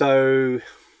 So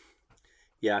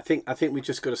yeah, I think we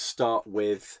just got to start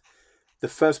with the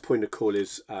first point of call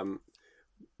is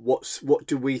what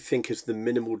do we think is the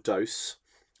minimal dose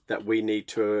that we need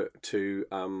to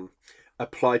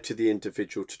apply to the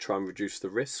individual to try and reduce the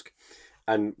risk,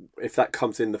 and if that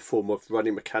comes in the form of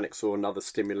running mechanics or another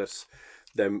stimulus,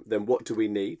 then what do we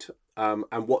need,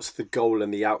 and what's the goal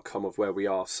and the outcome of where we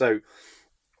are. So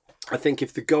I think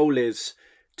if the goal is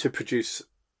to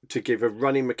give a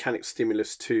running mechanics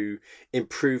stimulus to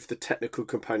improve the technical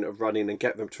component of running and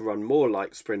get them to run more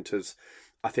like sprinters,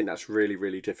 I think that's really,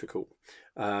 really difficult.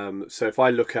 So if I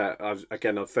look at,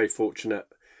 again, I'm very fortunate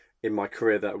in my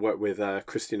career that I worked with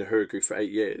Christina Huragu for 8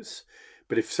 years.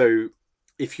 But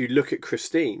if you look at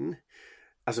Christine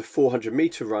as a 400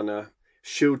 meter runner,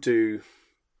 she'll do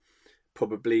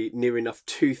probably near enough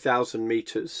 2,000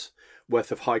 meters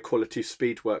worth of high quality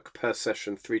speed work per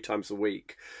session 3 times a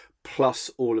week,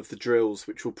 plus all of the drills,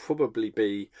 which will probably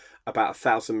be about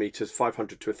 1,000 meters,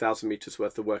 500 to 1,000 meters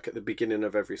worth of work at the beginning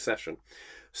of every session.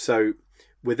 So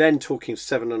we're then talking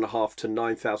 7,500 to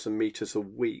 9,000 meters a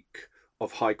week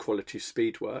of high quality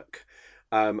speed work.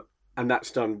 And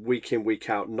that's done week in, week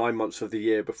out, 9 months of the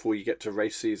year before you get to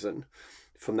race season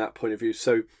from that point of view.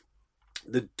 So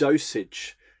the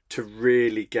dosage to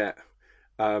really get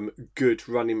good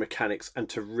running mechanics and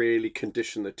to really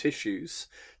condition the tissues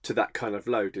to that kind of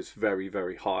load is very,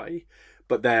 very high.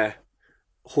 But they're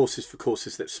horses for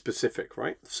courses that's specific,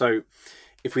 right? So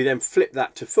if we then flip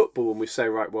that to football and we say,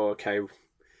 right, well, okay,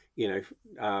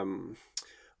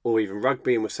 or even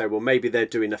rugby, and we say, well, maybe they're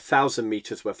doing 1,000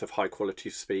 meters worth of high quality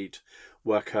speed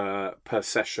work per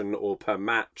session or per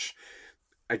match.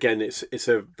 Again, it's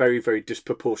a very, very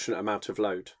disproportionate amount of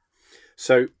load.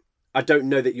 So I don't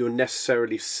know that you'll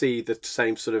necessarily see the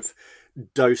same sort of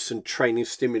dose and training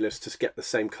stimulus to get the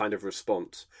same kind of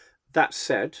response. That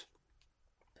said,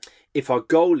 if our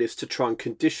goal is to try and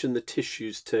condition the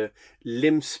tissues to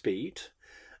limb speed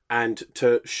and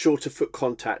to shorter foot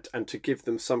contact and to give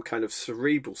them some kind of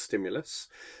cerebral stimulus,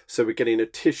 so we're getting a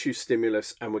tissue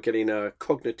stimulus and we're getting a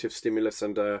cognitive stimulus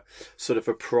and a sort of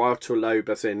a parietal lobe,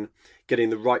 as in getting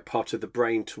the right part of the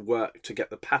brain to work to get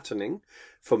the patterning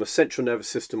from a central nervous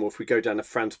system, or if we go down a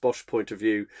Franz Bosch point of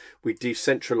view, we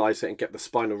decentralize it and get the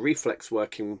spinal reflex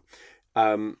working,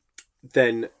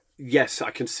 then yes,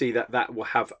 I can see that will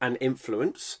have an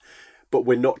influence, but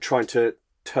we're not trying to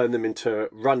turn them into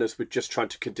runners. We're just trying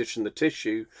to condition the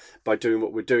tissue by doing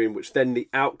what we're doing, which then the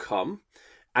outcome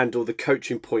and or the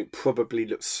coaching point probably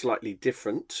looks slightly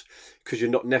different, because you're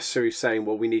not necessarily saying,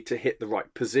 well, we need to hit the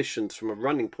right positions from a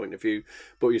running point of view,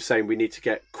 but you're saying we need to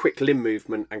get quick limb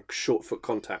movement and short foot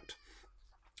contact,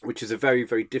 which is a very,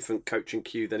 very different coaching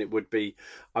cue than it would be,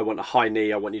 I want a high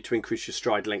knee, I want you to increase your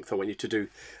stride length, I want you to do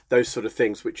those sort of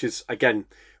things, which is, again,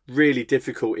 really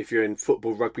difficult if you're in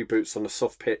football rugby boots on a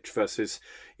soft pitch versus,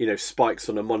 spikes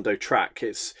on a Mondo track.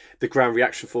 It's the ground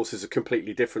reaction forces are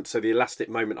completely different, so the elastic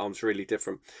moment arm's really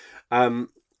different.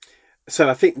 So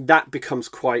I think that becomes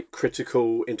quite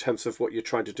critical in terms of what you're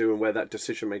trying to do and where that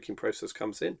decision making process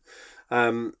comes in.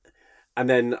 And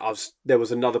then there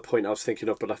was another point I was thinking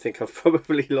of, but I think I've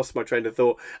probably lost my train of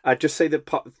thought. Just say the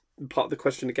part of the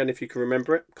question again, if you can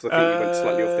remember it, because I think you went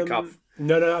slightly off the cuff.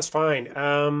 No, that's fine.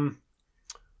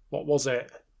 What was it?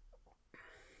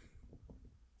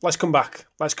 Let's come back.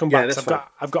 Yeah,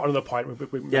 I've got another point.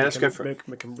 Let's go for it.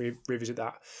 We can revisit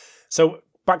that. So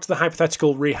back to the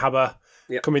hypothetical rehabber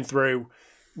coming through.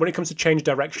 When it comes to change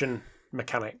direction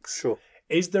mechanics, sure.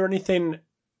 Is there anything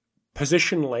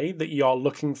positionally that you're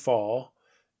looking for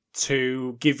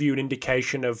to give you an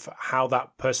indication of how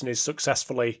that person is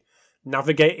successfully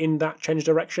navigating that change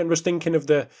direction? I was thinking of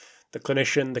the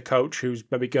clinician, the coach who's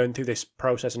maybe going through this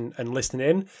process and listening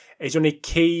in. Is there any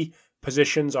key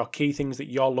positions or key things that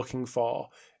you're looking for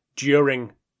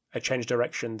during a change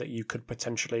direction that you could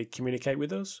potentially communicate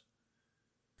with us?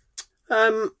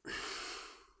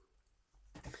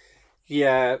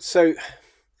 Yeah, so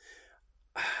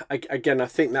again, I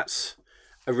think that's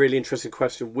a really interesting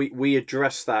question. We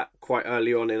addressed that quite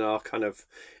early on in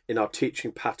our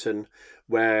teaching pattern,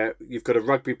 where you've got a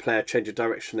rugby player change of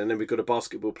direction and then we've got a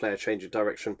basketball player change of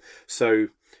direction. So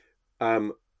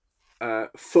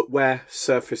footwear,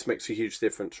 surface makes a huge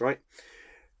difference, right?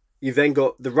 You've then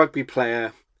got the rugby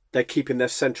player, they're keeping their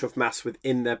centre of mass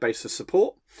within their base of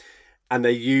support, and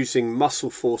they're using muscle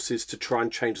forces to try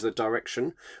and change the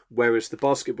direction, whereas the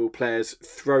basketball players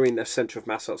throwing their centre of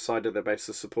mass outside of their base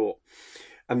of support.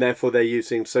 And therefore they're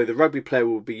using, so the rugby player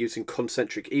will be using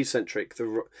concentric, eccentric,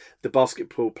 the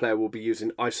basketball player will be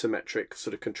using isometric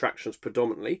sort of contractions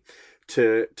predominantly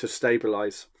to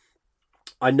stabilise.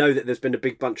 I know that there's been a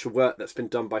big bunch of work that's been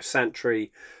done by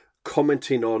Santry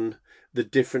commenting on the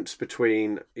difference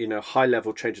between, high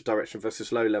level change of direction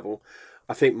versus low level.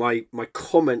 I think my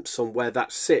comments on where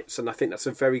that sits, and I think that's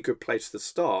a very good place to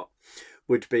start,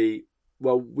 would be,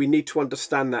 well, we need to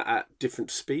understand that at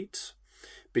different speeds,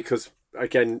 because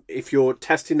again, if you're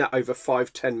testing that over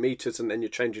 5-10 meters and then you're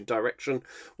changing direction,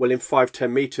 well, in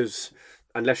 5-10 meters,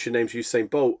 unless your name's Usain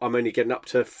Bolt, I'm only getting up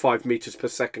to 5 meters per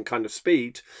second kind of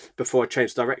speed before I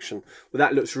change direction. Well,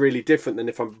 that looks really different than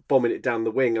if I'm bombing it down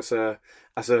the wing as a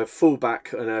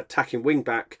fullback and an attacking wing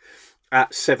back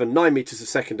at 7-9 meters a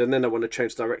second, and then I want to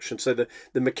change direction. So the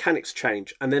mechanics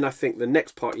change. And then I think the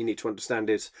next part you need to understand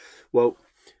is, well,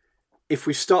 if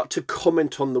we start to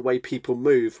comment on the way people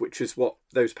move, which is what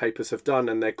those papers have done,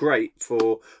 and they're great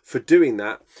for doing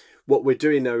that, what we're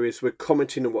doing though is we're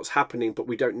commenting on what's happening, but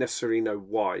we don't necessarily know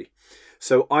why.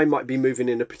 So I might be moving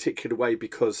in a particular way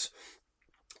because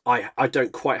I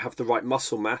don't quite have the right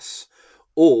muscle mass,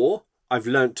 or I've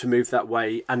learned to move that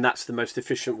way and that's the most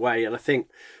efficient way. And I think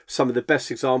some of the best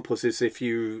examples is if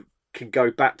you can go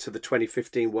back to the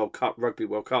 2015 World Cup, Rugby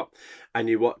World Cup, and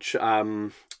you watch,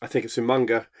 I think it's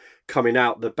Umunga coming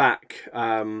out the back.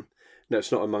 No,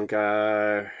 it's not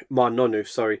Umunga, Nonu,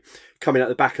 sorry. Coming out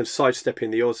the back and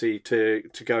sidestepping the Aussie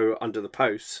to go under the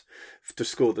posts to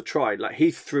score the try. Like,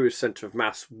 he threw his centre of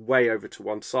mass way over to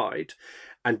one side.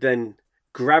 And then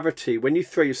gravity, when you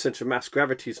throw your centre of mass,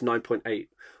 gravity is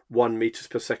 9.81 meters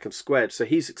per second squared. So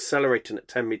he's accelerating at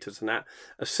 10 meters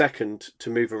a second to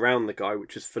move around the guy,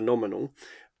 which is phenomenal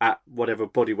at whatever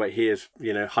body weight he is,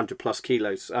 100 plus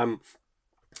kilos.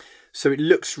 So it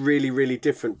looks really, really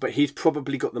different, but he's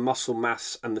probably got the muscle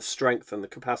mass and the strength and the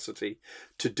capacity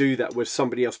to do that where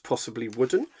somebody else possibly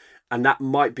wouldn't. And that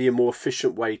might be a more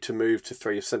efficient way to move to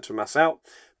throw your centre of mass out,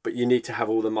 but you need to have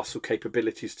all the muscle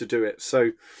capabilities to do it.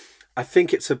 So I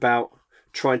think it's about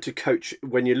trying to coach.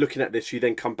 When you're looking at this, you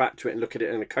then come back to it and look at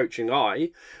it in a coaching eye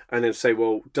and then say,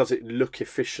 well, does it look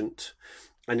efficient?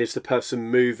 And is the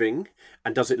person moving?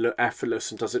 And does it look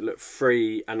effortless? And does it look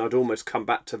free? And I'd almost come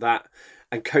back to that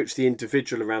and coach the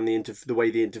individual around the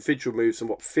way the individual moves and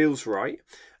what feels right,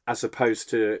 as opposed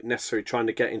to necessarily trying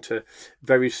to get into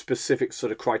very specific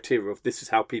sort of criteria of this is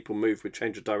how people move with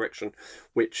change of direction,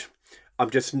 which I'm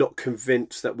just not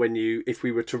convinced that if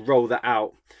we were to roll that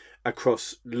out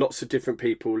across lots of different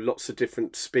people, lots of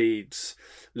different speeds,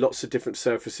 lots of different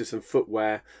surfaces and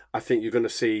footwear, I think you're going to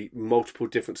see multiple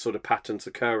different sort of patterns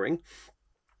occurring.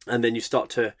 And then you start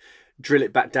to drill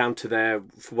it back down to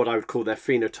for what I would call their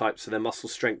phenotypes, so their muscle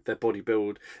strength, their body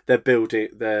build, their building,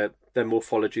 their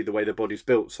morphology, the way their body's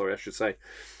built, I should say.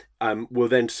 We'll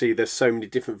then see there's so many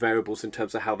different variables in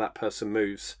terms of how that person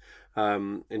moves,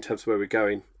 in terms of where we're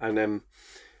going. And then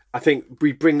I think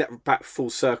we bring that back full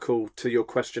circle to your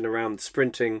question around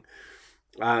sprinting,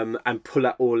 and pull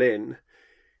that all in.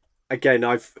 Again,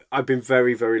 I've been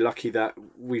very, very lucky that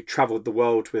we travelled the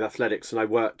world with athletics, and I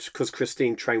worked, because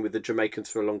Christine trained with the Jamaicans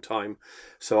for a long time.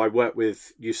 So I worked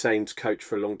with Usain's coach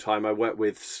for a long time. I worked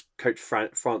with Coach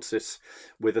Francis,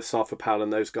 with Asafa Powell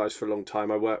and those guys for a long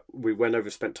time. We went over,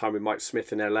 spent time with Mike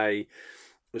Smith in LA,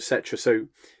 etc. So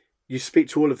you speak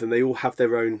to all of them, they all have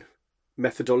their own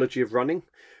methodology of running.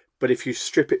 But if you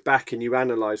strip it back and you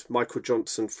analyse Michael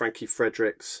Johnson, Frankie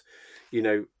Fredericks,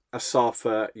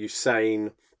 Asafa,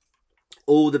 Usain,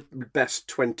 all the best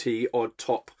 20 odd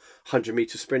top 100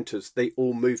 meter sprinters, they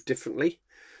all move differently.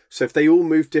 So if they all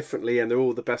move differently and they're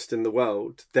all the best in the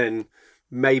world, then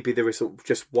maybe there isn't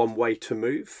just one way to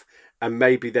move. And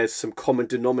maybe there's some common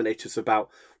denominators about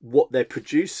what they're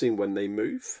producing when they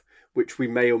move, which we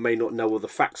may or may not know all the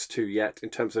facts to yet in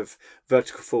terms of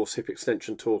vertical force, hip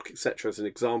extension, torque, etc. as an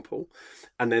example.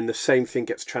 And then the same thing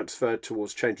gets transferred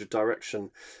towards change of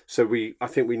direction. So I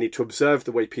think we need to observe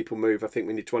the way people move. I think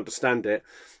we need to understand it.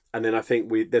 And then I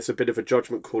think there's a bit of a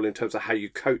judgment call in terms of how you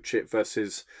coach it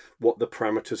versus what the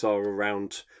parameters are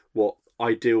around what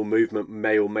ideal movement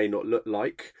may or may not look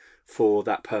like for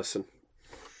that person.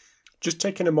 Just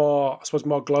taking a more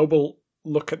global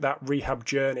look at that rehab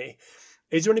journey,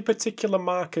 is there any particular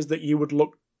markers that you would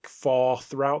look for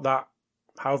throughout that,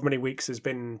 however many weeks has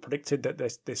been predicted that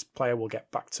this player will get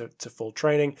back to full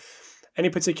training? Any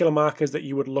particular markers that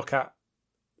you would look at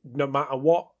no matter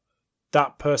what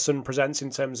that person presents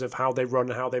in terms of how they run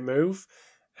and how they move,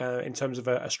 in terms of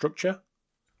a structure?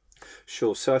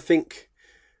 Sure. So I think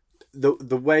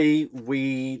the way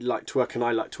we like to work, and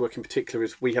I like to work in particular,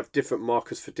 is we have different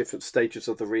markers for different stages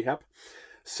of the rehab.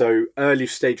 So early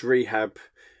stage rehab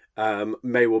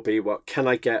may well be, well, can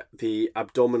I get the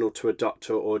abdominal to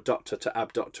adductor or adductor to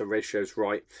abductor ratios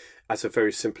right, as a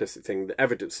very simplistic thing. The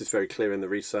evidence is very clear in the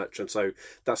research, and so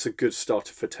that's a good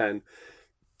starter for 10.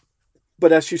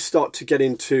 But as you start to get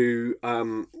into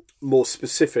more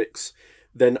specifics,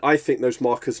 then I think those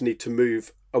markers need to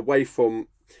move away from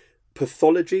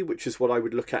pathology, which is what I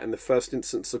would look at in the first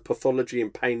instance of pathology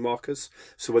and pain markers.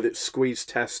 So whether it's squeeze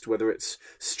test, whether it's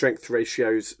strength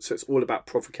ratios, so it's all about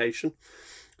provocation.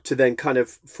 To then kind of,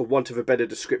 for want of a better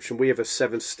description, we have a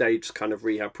 7-stage kind of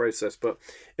rehab process. But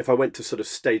if I went to sort of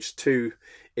stage 2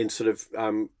 in sort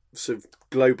of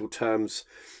global terms,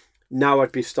 now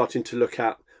I'd be starting to look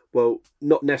at, well,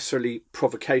 not necessarily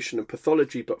provocation and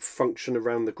pathology, but function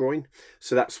around the groin.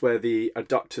 So that's where the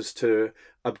adductors to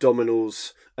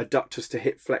abdominals, adductors to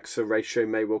hip flexor ratio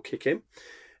may well kick in.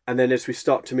 And then as we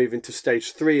start to move into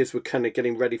stage 3, as we're kind of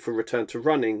getting ready for return to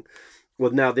running,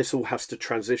 well, now this all has to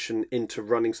transition into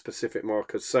running specific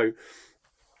markers. So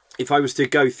if I was to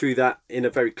go through that in a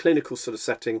very clinical sort of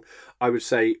setting, I would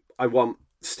say I want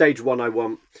stage 1, I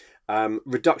want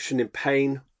reduction in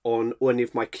pain on any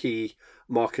of my key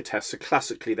marker tests. So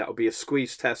classically that would be a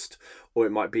squeeze test, or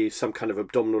it might be some kind of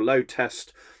abdominal load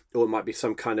test, or it might be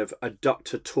some kind of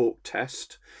adductor torque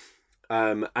test.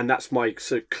 And that's my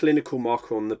sort of clinical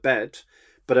marker on the bed.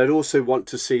 But I'd also want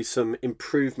to see some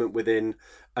improvement within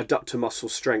adductor muscle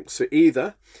strength. So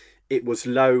either it was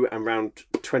low and around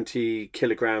 20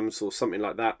 kilograms or something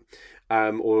like that,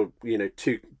 or, you know,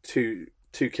 two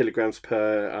kilograms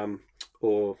per,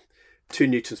 or 2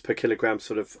 newtons per kilogram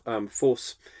sort of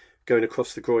force going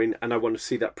across the groin. And I want to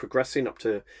see that progressing up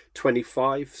to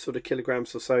 25 sort of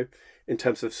kilograms or so in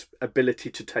terms of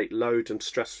ability to take load and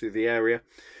stress through the area.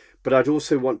 But I'd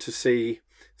also want to see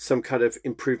some kind of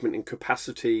improvement in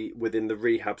capacity within the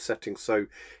rehab setting. So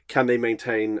can they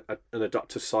maintain an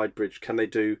adductor side bridge? Can they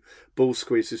do bull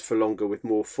squeezes for longer with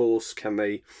more force? Can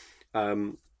they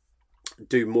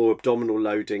do more abdominal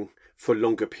loading for a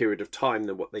longer period of time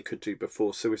than what they could do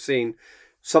before? So we're seeing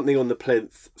something on the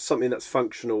plinth, something that's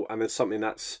functional, and then something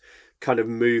that's kind of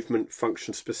movement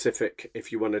function specific,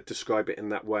 if you want to describe it in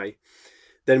that way.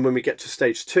 Then when we get to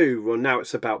stage 2, well, now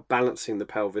it's about balancing the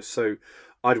pelvis. So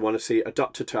I'd want to see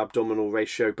adductor to abdominal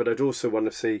ratio, but I'd also want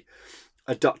to see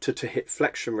adductor to hip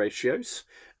flexion ratios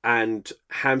and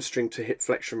hamstring to hip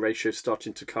flexion ratios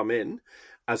starting to come in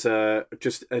as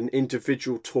just an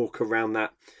individual torque around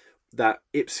that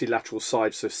ipsilateral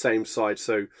side, so same side.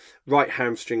 So right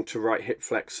hamstring to right hip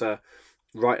flexor,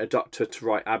 right adductor to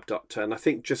right abductor. And I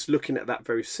think just looking at that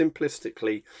very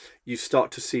simplistically, you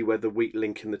start to see where the weak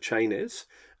link in the chain is,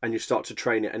 and you start to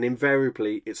train it. And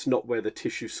invariably, it's not where the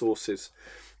tissue source is.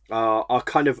 Our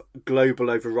kind of global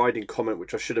overriding comment,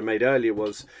 which I should have made earlier,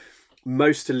 was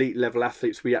most elite level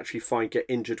athletes we actually find get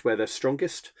injured where they're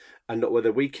strongest and not where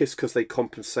they're weakest, because they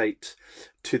compensate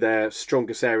to their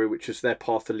strongest area, which is their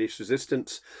path of least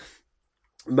resistance.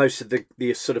 Most of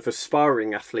the sort of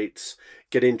aspiring athletes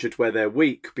get injured where they're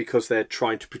weak because they're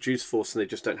trying to produce force and they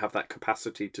just don't have that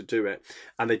capacity to do it,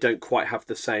 and they don't quite have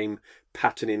the same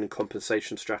patterning and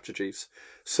compensation strategies.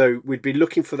 So we'd be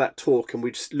looking for that torque, and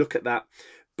we'd look at that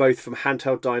both from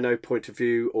handheld dyno point of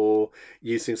view, or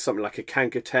using something like a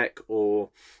Kangatech, or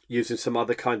using some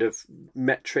other kind of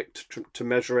metric to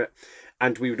measure it.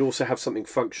 And we would also have something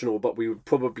functional, but we would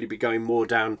probably be going more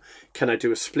down, can I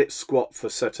do a split squat for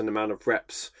a certain amount of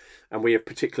reps? And we have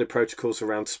particular protocols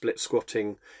around split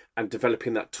squatting and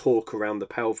developing that torque around the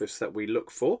pelvis that we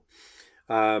look for.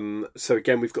 So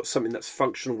again, we've got something that's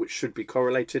functional, which should be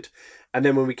correlated. And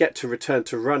then when we get to return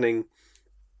to running,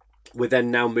 we're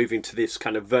then now moving to this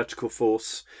kind of vertical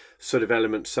force sort of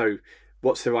element. So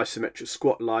what's their isometric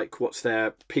squat like? What's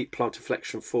their peak plantar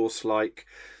flexion force like?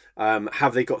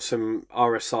 Have they got some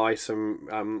RSI,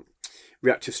 some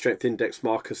reactive strength index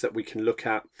markers that we can look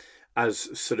at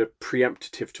as sort of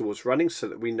preemptive towards running, so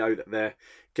that we know that they're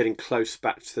getting close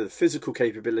back to the physical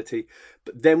capability?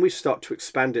 But then we start to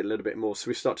expand it a little bit more. So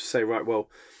we start to say, right, well,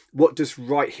 what does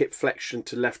right hip flexion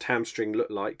to left hamstring look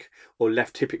like, or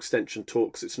left hip extension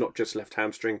torque? 'Cause it's not just left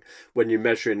hamstring. When you're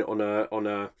measuring on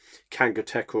a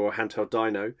Kangatech or a handheld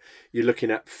dyno, you're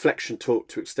looking at flexion torque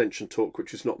to extension torque,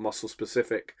 which is not muscle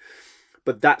specific.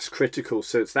 But that's critical.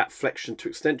 So it's that flexion to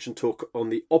extension torque on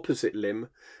the opposite limb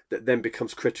that then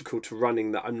becomes critical to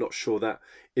running, that I'm not sure that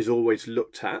is always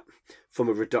looked at from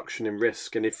a reduction in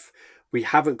risk. And if we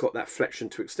haven't got that flexion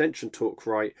to extension torque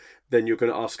right, then you're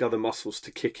going to ask other muscles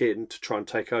to kick in to try and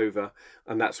take over,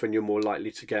 and that's when you're more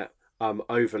likely to get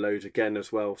overload again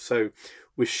as well. So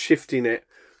we're shifting it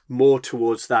more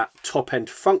towards that top end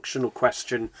functional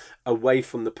question, away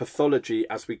from the pathology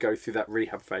as we go through that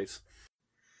rehab phase.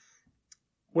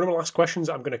 One of the last questions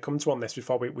I'm going to come to on this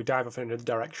before we dive off in another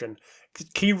direction.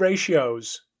 Key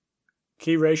ratios,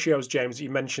 James, that you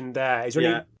mentioned there. Is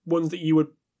there any ones that you would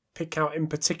pick out in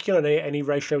particular? Any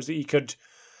ratios that you could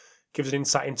give us an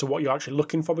insight into what you're actually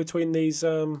looking for between these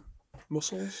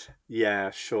muscles?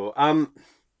 Yeah, sure.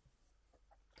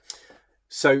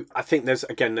 So I think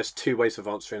there's two ways of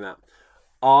answering that.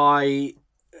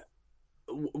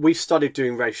 We started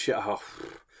doing ratio.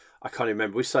 I can't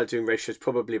remember. We started doing ratios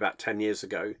probably about 10 years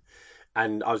ago.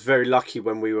 And I was very lucky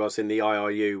when we was in the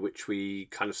IRU, which we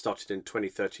kind of started in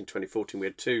 2013, 2014. We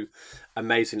had two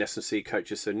amazing S&C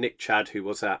coaches. So Nick Chad, who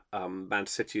was at Man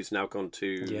City, who's now gone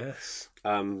to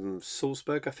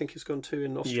Salzburg, I think he's gone to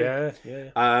in Austria.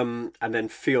 Yeah. And then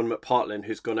Fionn McPartlin,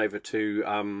 who's gone over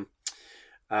to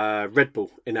Red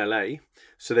Bull in LA.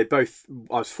 So I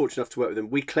was fortunate enough to work with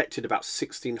them. We collected about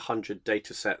 1,600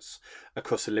 data sets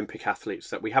across Olympic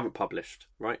athletes that we haven't published,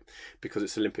 right? Because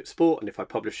it's Olympic sport, and if I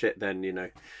publish it, then,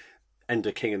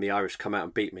 Enda King and the Irish come out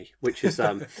and beat me, which is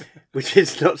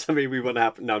not something we want to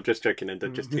happen. No, I'm just joking,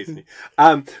 Enda, just teasing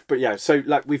you. But yeah, so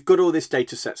we've got all these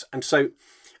data sets, and so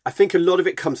I think a lot of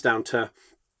it comes down to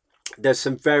there's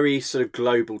some very sort of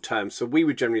global terms. So we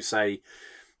would generally say,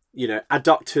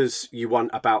 adductors, you want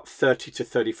about 30 to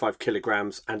 35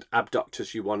 kilograms, and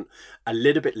abductors, you want a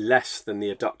little bit less than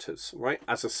the adductors, right?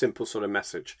 As a simple sort of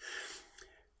message.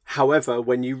 However,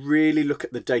 when you really look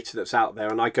at the data that's out there,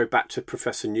 and I go back to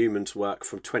Professor Newman's work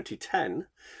from 2010,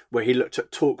 where he looked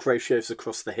at torque ratios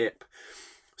across the hip.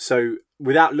 So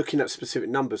without looking at specific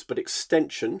numbers, but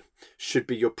extension should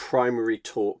be your primary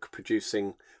torque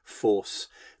producing force.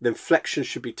 Then flexion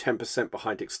should be 10%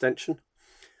 behind extension.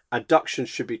 Adduction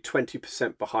should be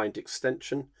 20% behind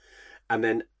extension, and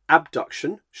then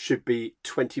abduction should be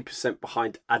 20%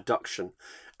 behind adduction,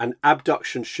 and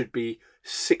abduction should be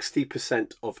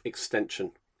 60% of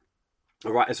extension,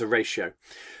 all right, as a ratio.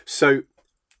 So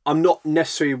I'm not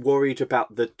necessarily worried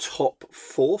about the top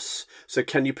force. So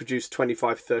can you produce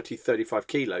 25, 30, 35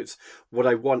 kilos? What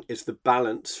I want is the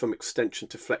balance from extension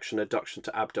to flexion, adduction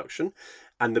to abduction.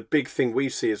 And the big thing we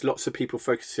see is lots of people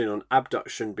focusing on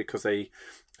abduction because they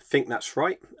think that's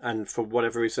right, and for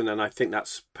whatever reason, and I think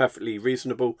that's perfectly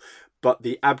reasonable, but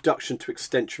the abduction to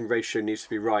extension ratio needs to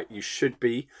be right. You should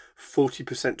be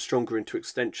 40% stronger into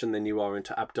extension than you are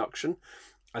into abduction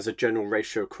as a general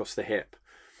ratio across the hip.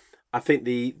 I think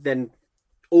then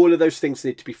all of those things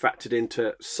need to be factored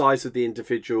into size of the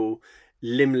individual,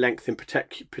 limb length in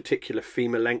particular,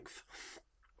 femur length,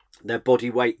 their body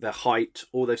weight, their height,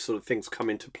 all those sort of things come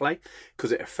into play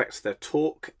because it affects their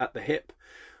torque at the hip.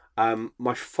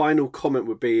 My final comment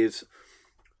would be is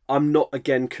I'm not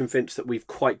again convinced that we've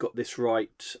quite got this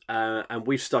right, and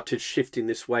we've started shifting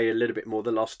this way a little bit more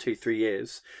the last 2-3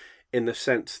 years, in the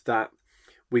sense that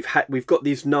we've got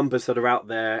these numbers that are out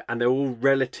there and they're all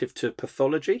relative to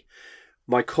pathology.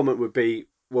 My comment would be,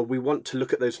 well, we want to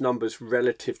look at those numbers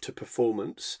relative to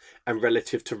performance and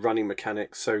relative to running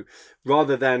mechanics. So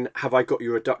rather than have I got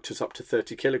your adductors up to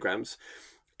 30 kilograms,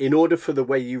 in order for the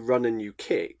way you run and you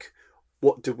kick,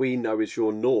 what do we know is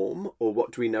your norm, or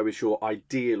what do we know is your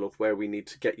ideal of where we need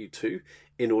to get you to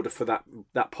in order for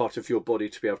that part of your body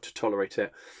to be able to tolerate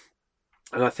it?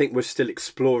 And I think we're still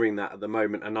exploring that at the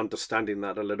moment and understanding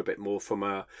that a little bit more from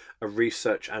a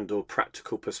research and or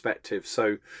practical perspective.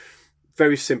 So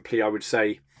very simply, I would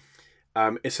say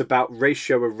it's about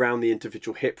ratio around the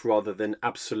individual hip rather than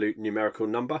absolute numerical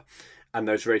number. And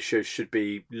those ratios should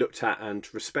be looked at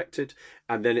and respected.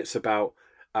 And then it's about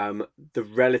the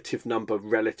relative number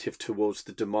relative towards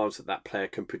the demands that player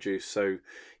can produce. So,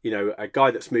 a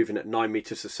guy that's moving at 9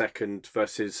 meters a second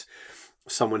versus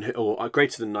someone who, or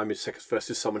greater than 9 meters a second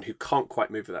versus someone who can't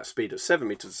quite move at that speed at 7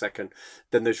 meters a second,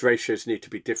 then those ratios need to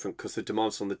be different because the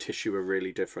demands on the tissue are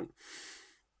really different.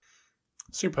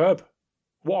 Superb.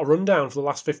 What a rundown for the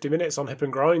last 50 minutes on hip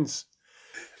and groins.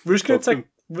 We're just going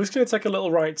to take a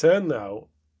little right turn though.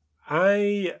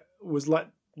 I was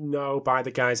let know by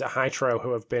the guys at Hytro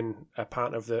who have been a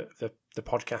part of the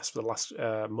podcast for the last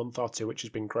month or two, which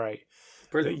has been great.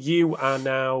 Brilliant. That you are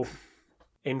now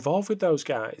involved with those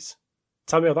guys.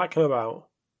 Tell me how that came about.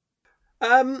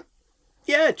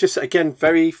 Yeah, just again,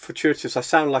 very fortuitous. I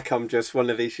sound like I'm just one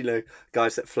of these,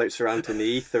 guys that floats around in the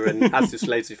ether and has this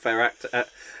laissez-faire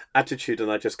attitude,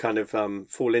 and I just kind of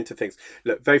fall into things.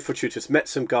 Look, very fortuitous. Met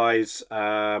some guys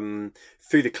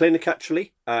through the clinic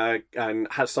actually, and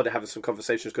started having some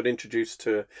conversations. Got introduced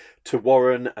to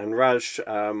Warren and Raj.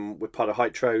 We're part of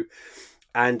Hydro.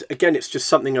 And again, it's just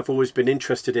something I've always been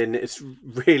interested in. It's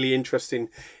really interesting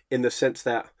in the sense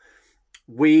that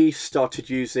we started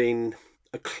using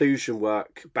occlusion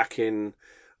work back in,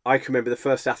 I can remember the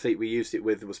first athlete we used it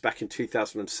with was back in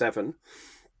 2007,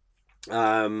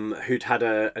 who'd had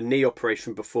a knee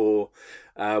operation before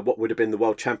what would have been the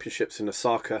World Championships in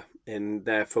Osaka in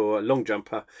there for a long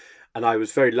jumper. And I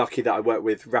was very lucky that I worked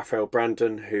with Raphael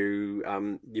Brandon, who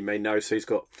you may know. So he's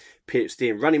got PhD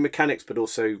in running mechanics, but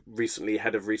also recently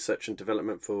head of research and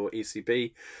development for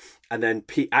ECB. And then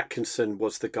Pete Atkinson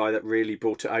was the guy that really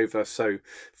brought it over. So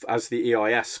as the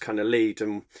EIS kind of lead.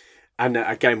 And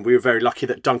again, we were very lucky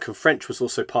that Duncan French was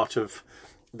also part of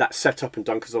that setup. And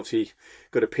Duncan's obviously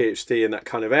got a PhD in that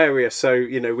kind of area. So,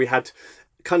 we had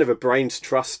kind of a brains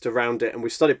trust around it. And we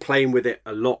started playing with it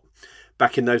a lot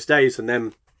back in those days. And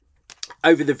then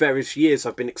over the various years,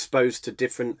 I've been exposed to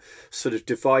different sort of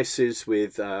devices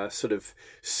with sort of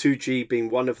Suji being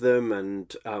one of them,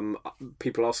 and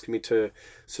people asking me to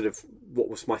sort of what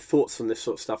was my thoughts on this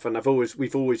sort of stuff. And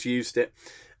we've always used it.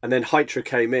 And then Hydro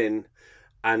came in,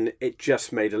 and it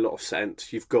just made a lot of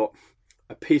sense. You've got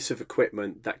a piece of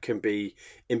equipment that can be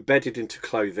embedded into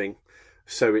clothing,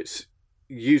 so it's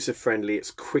user friendly, it's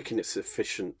quick and it's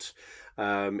efficient.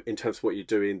 In terms of what you're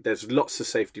doing, there's lots of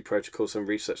safety protocols and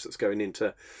research that's going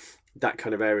into that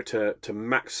kind of area to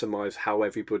maximize how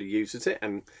everybody uses it.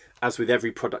 And as with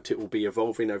every product, it will be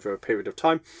evolving over a period of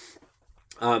time.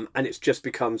 And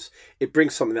it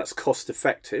brings something that's cost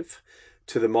effective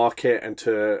to the market and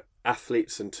to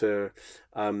athletes and to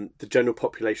the general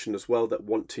population as well that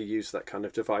want to use that kind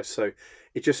of device. So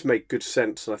it just made good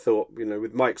sense. And I thought,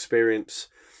 with my experience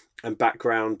and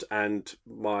background and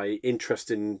my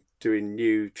interest in doing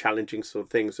new challenging sort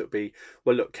of things, it would be,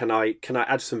 well, look, can I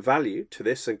add some value to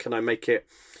this, and can I make it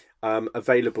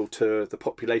available to the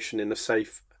population in a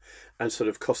safe and sort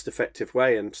of cost effective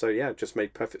way? And so it just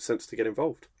made perfect sense to get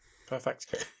involved.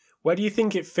 Perfect. Where do you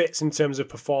think it fits in terms of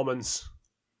performance,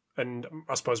 and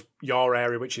I suppose your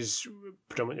area, which is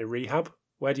predominantly rehab?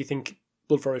 Where do you think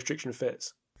blood flow restriction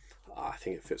fits? I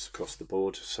think it fits across the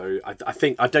board. So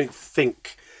I don't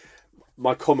think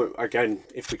my comment, again,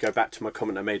 if we go back to my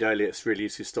comment I made earlier, it's really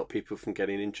easy to stop people from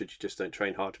getting injured. You just don't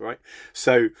train hard, right?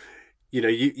 So,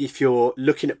 if you're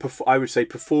looking at, I would say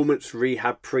performance,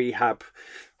 rehab, prehab,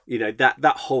 that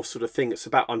whole sort of thing, it's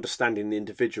about understanding the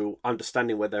individual,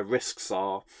 understanding where their risks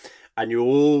are. And you're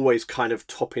always kind of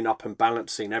topping up and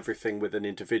balancing everything with an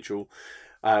individual.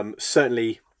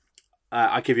 Certainly,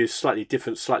 I give you a slightly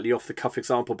different, slightly off the cuff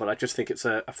example, but I just think it's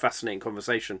a fascinating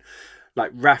conversation.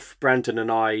 Like Raf, Brandon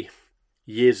and I,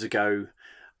 years ago,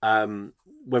 when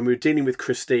we were dealing with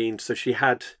Christine, so she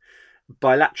had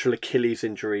bilateral Achilles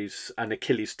injuries and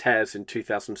Achilles tears in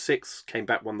 2006, came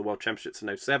back, won the World Championships in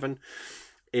 2007,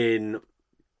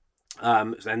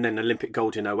 and then Olympic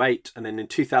gold in 2008, and then in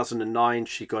 2009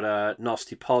 she got a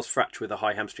nasty pars fracture with a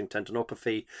high hamstring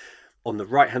tendinopathy on the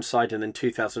right hand side, and in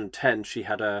 2010 she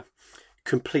had a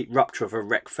complete rupture of a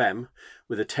rec fem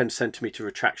with a 10 centimeter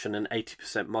retraction and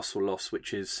 80% muscle loss,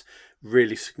 which is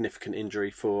really significant injury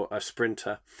for a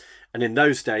sprinter. And in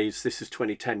those days, this is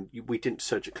 2010, we didn't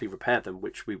surgically repair them,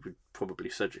 which we would probably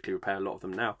surgically repair a lot of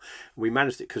them now. We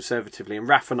managed it conservatively, and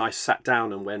Raf and I sat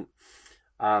down and went,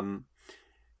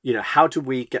 how do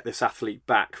we get this athlete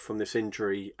back from this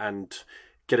injury and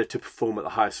get her to perform at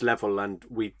the highest level? And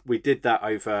we did that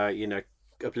over, a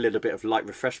little bit of light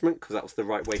refreshment, because that was the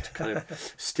right way to kind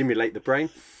of stimulate the brain.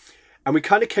 And we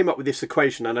kind of came up with this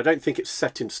equation, and I don't think it's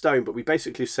set in stone, but we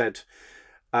basically said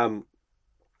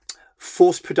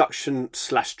force production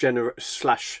 /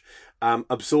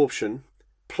 absorption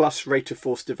plus rate of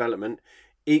force development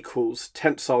equals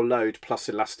tensile load plus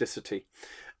elasticity,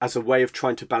 as a way of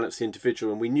trying to balance the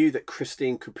individual. And we knew that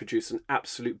Christine could produce an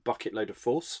absolute bucket load of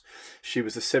force. She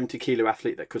was a 70 kilo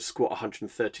athlete that could squat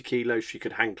 130 kilos. She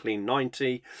could hang clean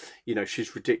 90.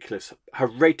 She's ridiculous. Her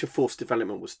rate of force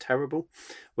development was terrible.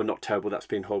 Well, not terrible. That's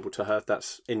being horrible to her.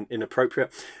 That's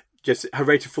inappropriate. Just her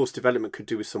rate of force development could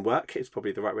do with some work. It's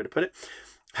probably the right way to put it.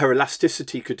 Her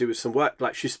elasticity could do with some work.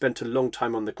 Like, she spent a long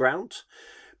time on the ground,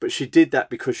 but she did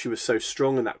that because she was so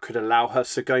strong, and that could allow her.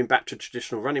 So going back to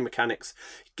traditional running mechanics,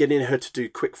 getting her to do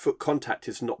quick foot contact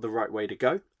is not the right way to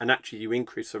go. And actually you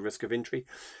increase her risk of injury.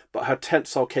 But her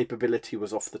tensile capability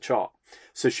was off the chart.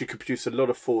 So she could produce a lot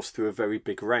of force through a very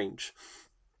big range.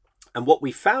 And what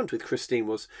we found with Christine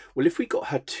was, well, if we got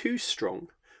her too strong,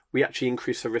 we actually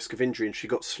increased her risk of injury and she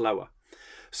got slower.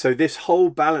 So this whole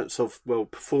balance of, well,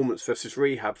 performance versus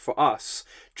rehab for us,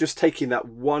 just taking that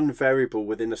one variable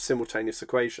within a simultaneous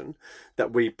equation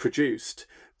that we produced,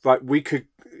 right, we could,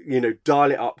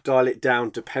 dial it up, dial it down,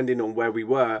 depending on where we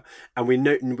were. And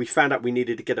we found out we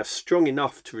needed to get her strong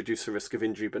enough to reduce the risk of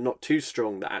injury, but not too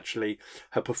strong that actually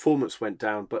her performance went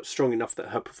down, but strong enough that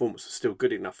her performance was still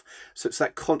good enough. So it's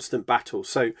that constant battle.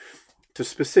 So to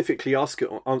specifically answer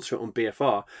it on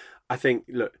BFR, I think,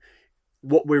 look,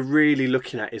 what we're really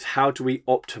looking at is how do we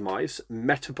optimize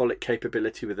metabolic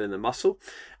capability within the muscle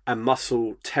and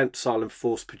muscle tensile and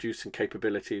force producing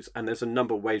capabilities. And there's a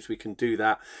number of ways we can do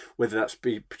that, whether that's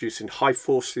be producing high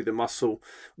force through the muscle,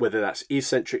 whether that's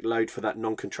eccentric load for that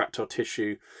non-contractile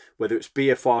tissue, whether it's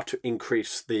BFR to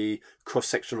increase the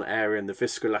cross-sectional area and the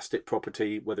viscoelastic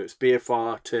property, whether it's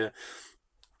BFR to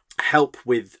help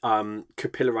with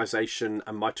capillarization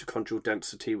and mitochondrial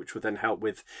density, which will then help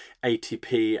with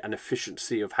ATP and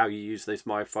efficiency of how you use those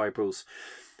myofibrils.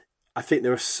 I think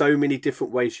there are so many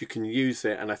different ways you can use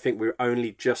it, and I think we're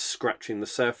only just scratching the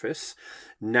surface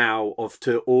now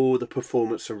to all the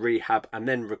performance and rehab and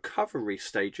then recovery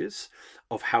stages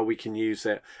of how we can use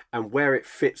it and where it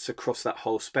fits across that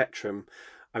whole spectrum.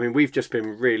 I mean, we've just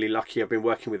been really lucky. I've been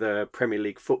working with a Premier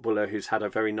League footballer who's had a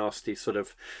very nasty sort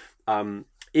of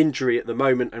injury at the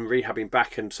moment and rehabbing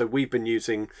back, and so we've been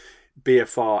using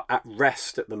BFR at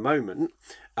rest at the moment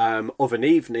of an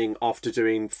evening after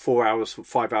doing 5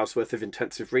 hours worth of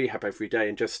intensive rehab every day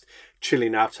and just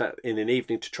chilling out in an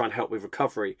evening to try and help with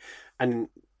recovery. And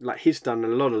like, he's done a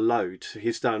lot of load.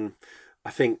 He's done,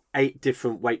 I think, 8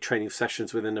 different weight training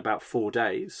sessions within about 4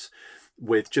 days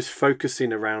with just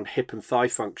focusing around hip and thigh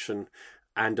function,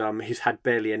 and he's had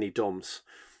barely any DOMs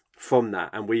from that,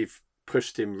 and we've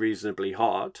pushed him reasonably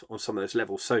hard on some of those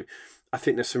levels. So I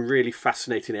think there's some really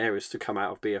fascinating areas to come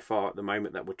out of BFR at the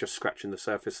moment that we're just scratching the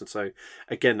surface. And so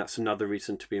again, that's another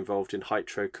reason to be involved in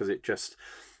Hytro, because it just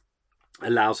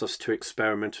allows us to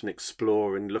experiment and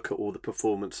explore and look at all the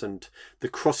performance and the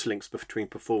cross links between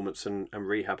performance and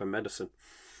rehab and medicine.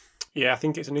 Yeah, I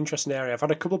think it's an interesting area. I've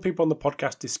had a couple of people on the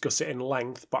podcast discuss it in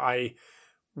length, but I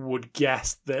would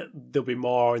guess that there'll be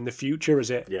more in the future as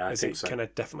it kind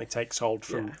of definitely takes hold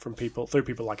from people, through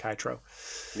people like Hytro.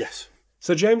 Yes.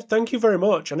 So James, thank you very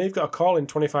much. I know you've got a call in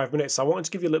 25 minutes. So I wanted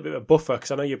to give you a little bit of a buffer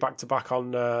because I know you're back to back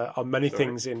on many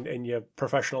things in your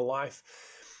professional life.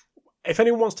 If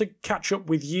anyone wants to catch up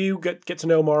with you, get to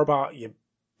know more about your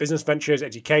business ventures,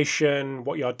 education,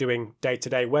 what you're doing day to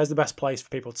day, where's the best place for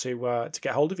people to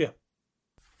get hold of you?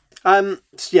 So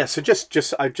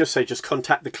I'd just say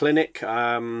contact the clinic.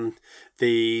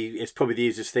 It's probably the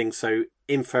easiest thing. So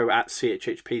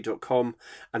info@chhp.com,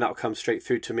 and that'll come straight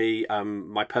through to me.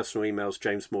 My personal email is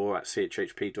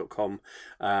jamesmoore@chhp.com,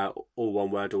 all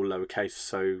one word, all lowercase.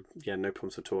 So yeah, no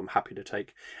problems at all. I'm happy to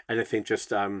take anything.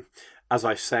 Just as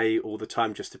I say all the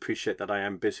time, just appreciate that I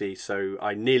am busy. So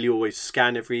I nearly always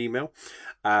scan every email,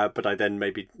 but I then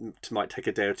maybe might take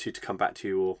a day or two to come back to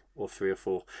you, or 3 or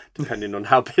 4, depending on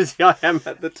how busy I am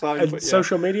at the time. And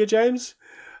social media, James?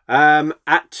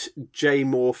 At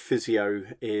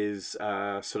jmorephysio is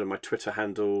sort of my Twitter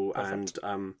handle. Perfect.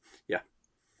 And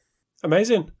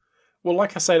amazing. Well,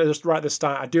 like I said just right at the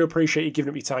start, I do appreciate you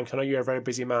giving up your time because I know you're a very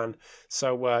busy man.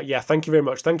 So thank you very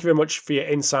much. Thank you very much for your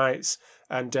insights,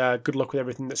 and good luck with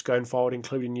everything that's going forward,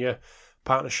 including your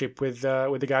partnership with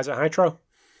the guys at Hytro.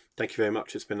 Thank you very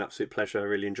much. It's been an absolute pleasure. I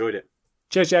really enjoyed it.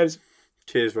 Cheers, James.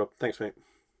 Cheers, Rob. Thanks, mate.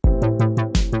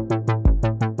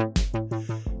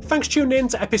 Thanks for tuning in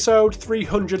to episode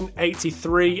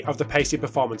 383 of the Pacey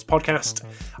Performance Podcast.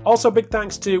 Also, big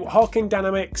thanks to Hawking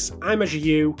Dynamics,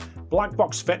 iMeasureU, Black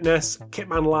Box Fitness,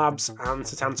 Kitman Labs, and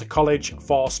Setanta College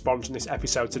for sponsoring this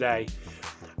episode today.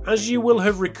 As you will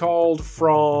have recalled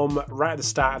from right at the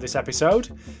start of this episode,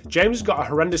 James has got a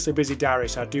horrendously busy diary,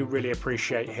 so I do really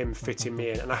appreciate him fitting me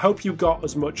in. And I hope you got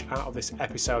as much out of this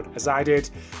episode as I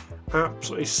did.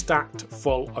 Absolutely stacked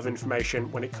full of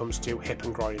information when it comes to hip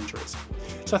and groin injuries.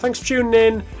 So thanks for tuning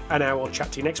in, and I will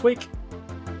chat to you next week.